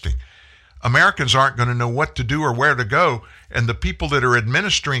testing. Americans aren't going to know what to do or where to go, and the people that are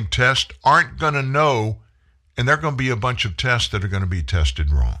administering tests aren't going to know, and there are going to be a bunch of tests that are going to be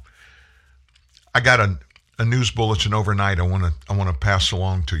tested wrong. I got a news bulletin overnight I want to pass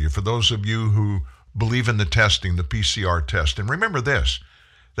along to you. For those of you who believe in the testing, the PCR test, and remember this,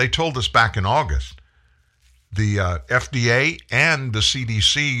 they told us back in August, the FDA and the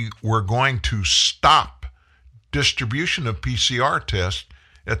CDC were going to stop distribution of PCR tests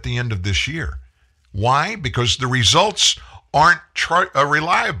at the end of this year. Why? Because the results aren't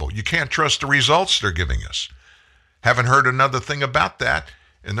reliable. You can't trust the results they're giving us. Haven't heard another thing about that,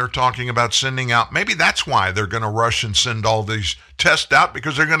 and they're talking about sending out, maybe that's why they're going to rush and send all these tests out,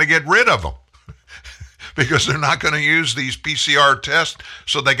 because they're going to get rid of them. Because they're not going to use these PCR tests,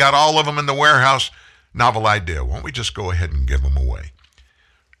 so they got all of them in the warehouse. Novel idea. Why don't we just go ahead and give them away?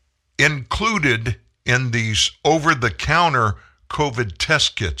 Included in these over-the-counter COVID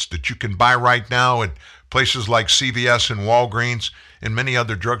test kits that you can buy right now at places like CVS and Walgreens and many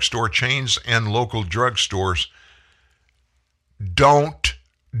other drugstore chains and local drugstores, don't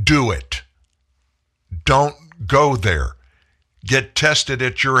do it. Don't go there. Get tested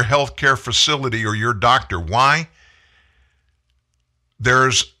at your healthcare facility or your doctor. Why?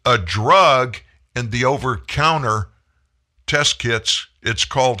 There's a drug in the over-counter test kits. It's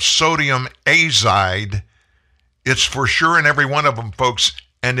called sodium azide. It's for sure in every one of them, folks,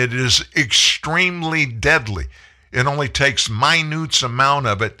 and it is extremely deadly. It only takes minute amount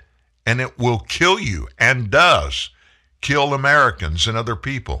of it, and it will kill you, and does kill Americans and other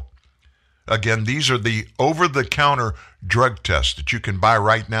people. Again, these are the over-the-counter drug tests that you can buy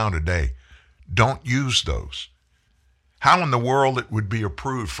right now today. Don't use those. How in the world it would be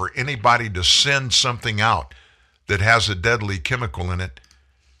approved for anybody to send something out that has a deadly chemical in it,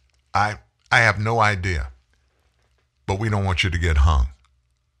 I have no idea. But we don't want you to get hung.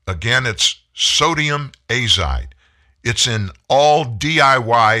 Again, it's sodium azide. It's in all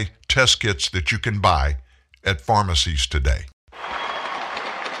DIY test kits that you can buy at pharmacies today.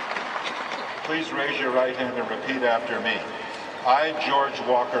 Please raise your right hand and repeat after me. I, George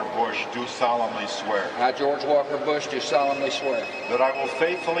Walker Bush, do solemnly swear. I, George Walker Bush, do solemnly swear. That I will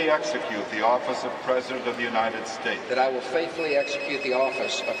faithfully execute the office of President of the United States. That I will faithfully execute the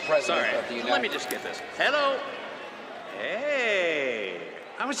office of President of the United States. Let me just get this. Hello. Hey.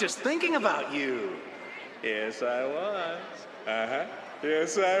 I was just thinking about you. Yes, I was. Uh-huh.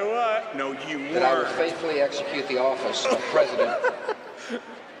 Yes, I was. No, you weren't. That I will faithfully execute the office of President.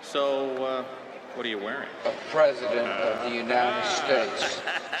 So, what are you wearing? A President of the United States.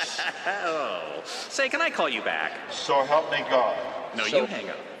 Oh. Say, can I call you back? So help me God. No, you hang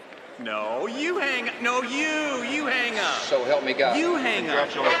up. No, you hang up. No, you hang up. So help me God. You hang up.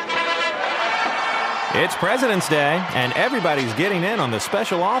 It's President's Day, and everybody's getting in on the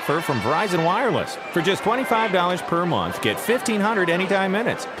special offer from Verizon Wireless. For just $25 per month, get 1,500 anytime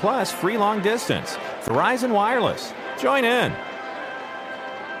minutes, plus free long distance. Verizon Wireless. Join in.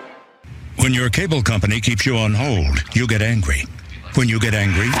 When your cable company keeps you on hold, you get angry. When you get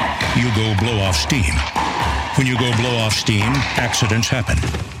angry, you go blow off steam. When you go blow off steam, accidents happen.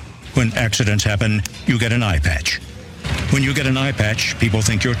 When accidents happen, you get an eye patch. When you get an eye patch, people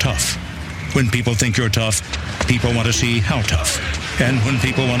think you're tough. When people think you're tough, people want to see how tough. And when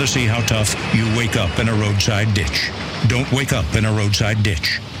people want to see how tough, you wake up in a roadside ditch. Don't wake up in a roadside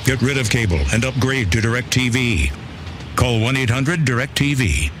ditch. Get rid of cable and upgrade to DirecTV. Call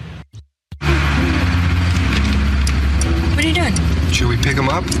 1-800-DirecTV. What are you doing? Should we pick him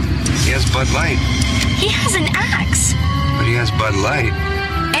up? He has Bud Light. He has an axe. But he has Bud Light.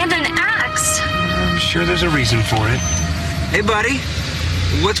 And an axe. I'm sure there's a reason for it. Hey, buddy.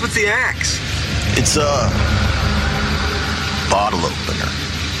 What's with the axe? It's a bottle opener.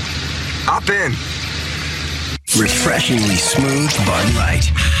 Hop in. Refreshingly smooth Bud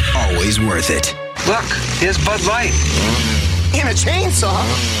Light. Always worth it. Look, here's Bud Light. And a chainsaw.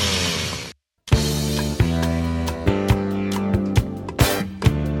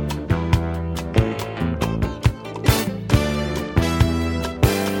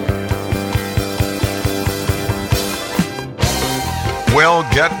 Well,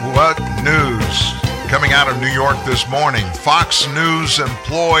 get what news? Coming out of New York this morning, Fox News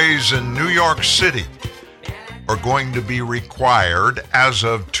employees in New York City are going to be required as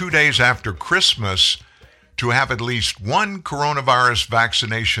of 2 days after Christmas to have at least one coronavirus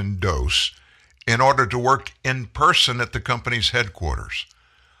vaccination dose in order to work in person at the company's headquarters.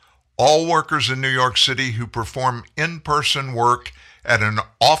 All workers in New York City who perform in-person work at an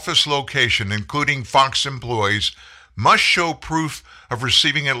office location, including Fox employees, must show proof of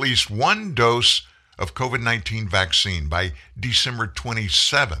receiving at least one dose of COVID-19 vaccine by December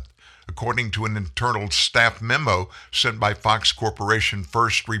 27th, according to an internal staff memo sent by Fox Corporation,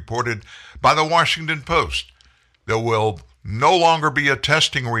 first reported by the Washington Post. There will no longer be a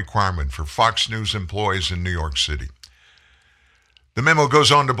testing requirement for Fox News employees in New York City. The memo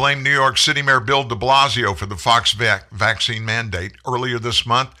goes on to blame New York City Mayor Bill de Blasio for the Fox vaccine mandate. Earlier this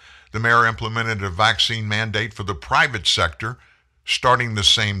month, the mayor implemented a vaccine mandate for the private sector starting the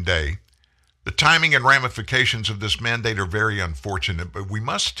same day. The timing and ramifications of this mandate are very unfortunate, but we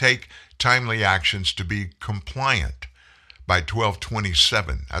must take timely actions to be compliant by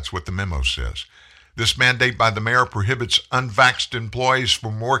 12/27. That's what the memo says. This mandate by the mayor prohibits unvaxxed employees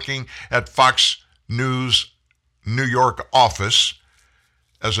from working at Fox News New York office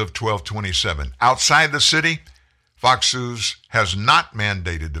as of 12/27. Outside the city, Fox News has not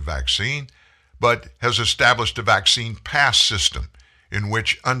mandated the vaccine, but has established a vaccine pass system in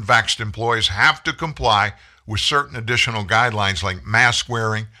which unvaxxed employees have to comply with certain additional guidelines like mask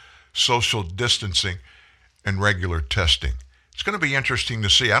wearing, social distancing, and regular testing. It's going to be interesting to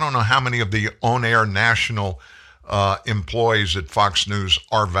see. I don't know how many of the on-air national employees at Fox News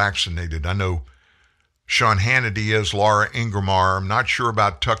are vaccinated. I know Sean Hannity is, Laura Ingraham are. I'm not sure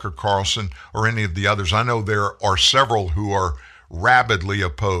about Tucker Carlson or any of the others. I know there are several who are rabidly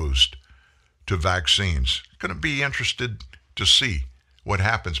opposed to vaccines. Going to be interested to see what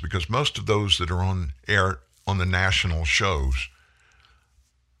happens, because most of those that are on air on the national shows,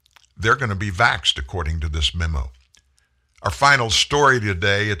 they're going to be vaxxed according to this memo. Our final story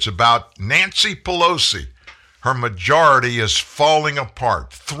today, it's about Nancy Pelosi. Her majority is falling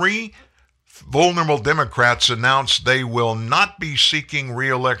apart. 3 vulnerable Democrats announced they will not be seeking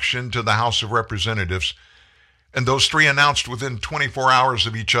re-election to the House of Representatives, and those 3 announced within 24 hours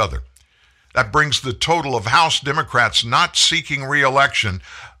of each other. That brings the total of House Democrats not seeking re-election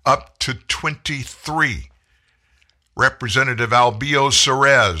up to 23. Representative Albio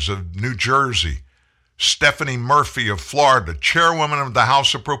Cerez of New Jersey, Stephanie Murphy of Florida, chairwoman of the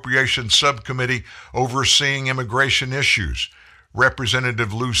House Appropriations Subcommittee overseeing immigration issues,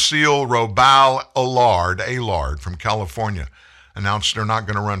 Representative Lucille Robal Allard from California, announced they're not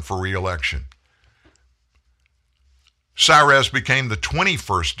going to run for re-election. Cerez became the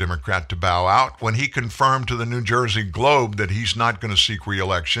 21st Democrat to bow out when he confirmed to the New Jersey Globe that he's not going to seek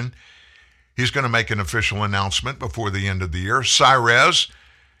re-election. He's going to make an official announcement before the end of the year. Cerez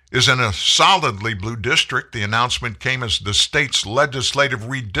is in a solidly blue district. The announcement came as the state's Legislative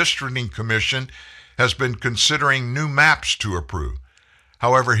Redistricting Commission has been considering new maps to approve.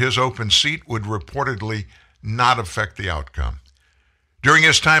 However, his open seat would reportedly not affect the outcome. During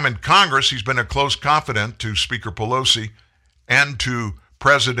his time in Congress, he's been a close confidant to Speaker Pelosi and to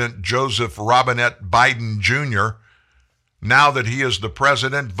President Joseph Robinette Biden Jr. Now that he is the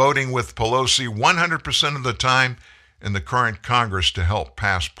president, voting with Pelosi 100% of the time in the current Congress to help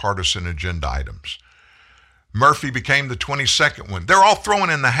pass partisan agenda items. Murphy became the 22nd one. They're all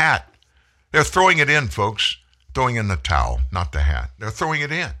throwing in the hat. They're throwing it in, folks. Throwing in the towel, not the hat. They're throwing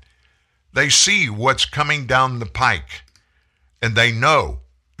it in. They see what's coming down the pike, and they know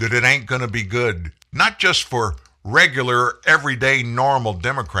that it ain't going to be good, not just for regular, everyday, normal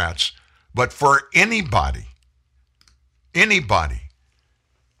Democrats, but for anybody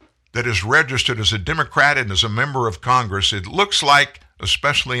that is registered as a Democrat and as a member of Congress. It looks like,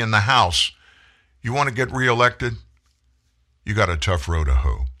 especially in the House, you want to get reelected, you got a tough row to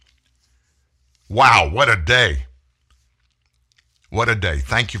hoe. Wow, what a day. What a day.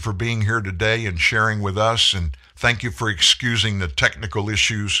 Thank you for being here today and sharing with us, and thank you for excusing the technical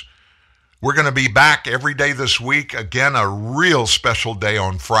issues. We're going to be back every day this week. Again, a real special day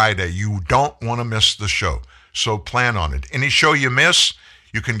on Friday. You don't want to miss the show, so plan on it. Any show you miss,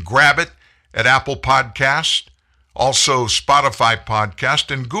 you can grab it at Apple Podcast, also Spotify Podcast,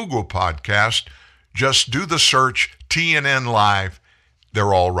 and Google Podcast. Just do the search, TNN Live.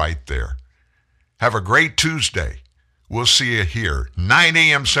 They're all right there. Have a great Tuesday. We'll see you here, 9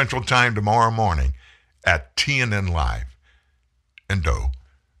 a.m. Central Time tomorrow morning at TNN Live. And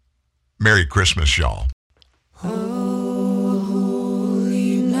Merry Christmas, y'all. Holy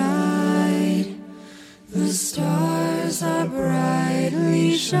night, the stars are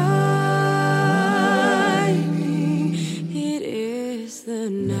brightly shining. It is the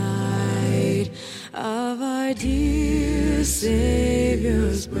night of our dear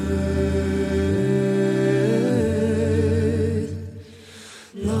Savior's birth.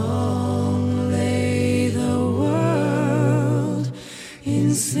 Long lay the world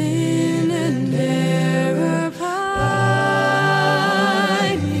in sin and error pining,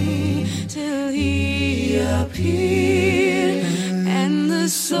 till he appeared and the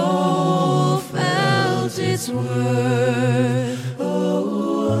soul felt its worth.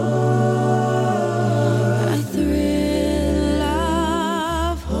 A thrill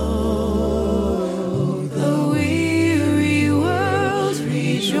of hope, the weary world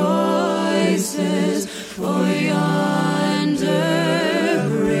rejoices, for yonder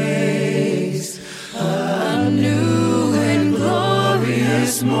breaks a new and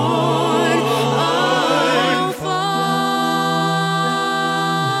glorious morning.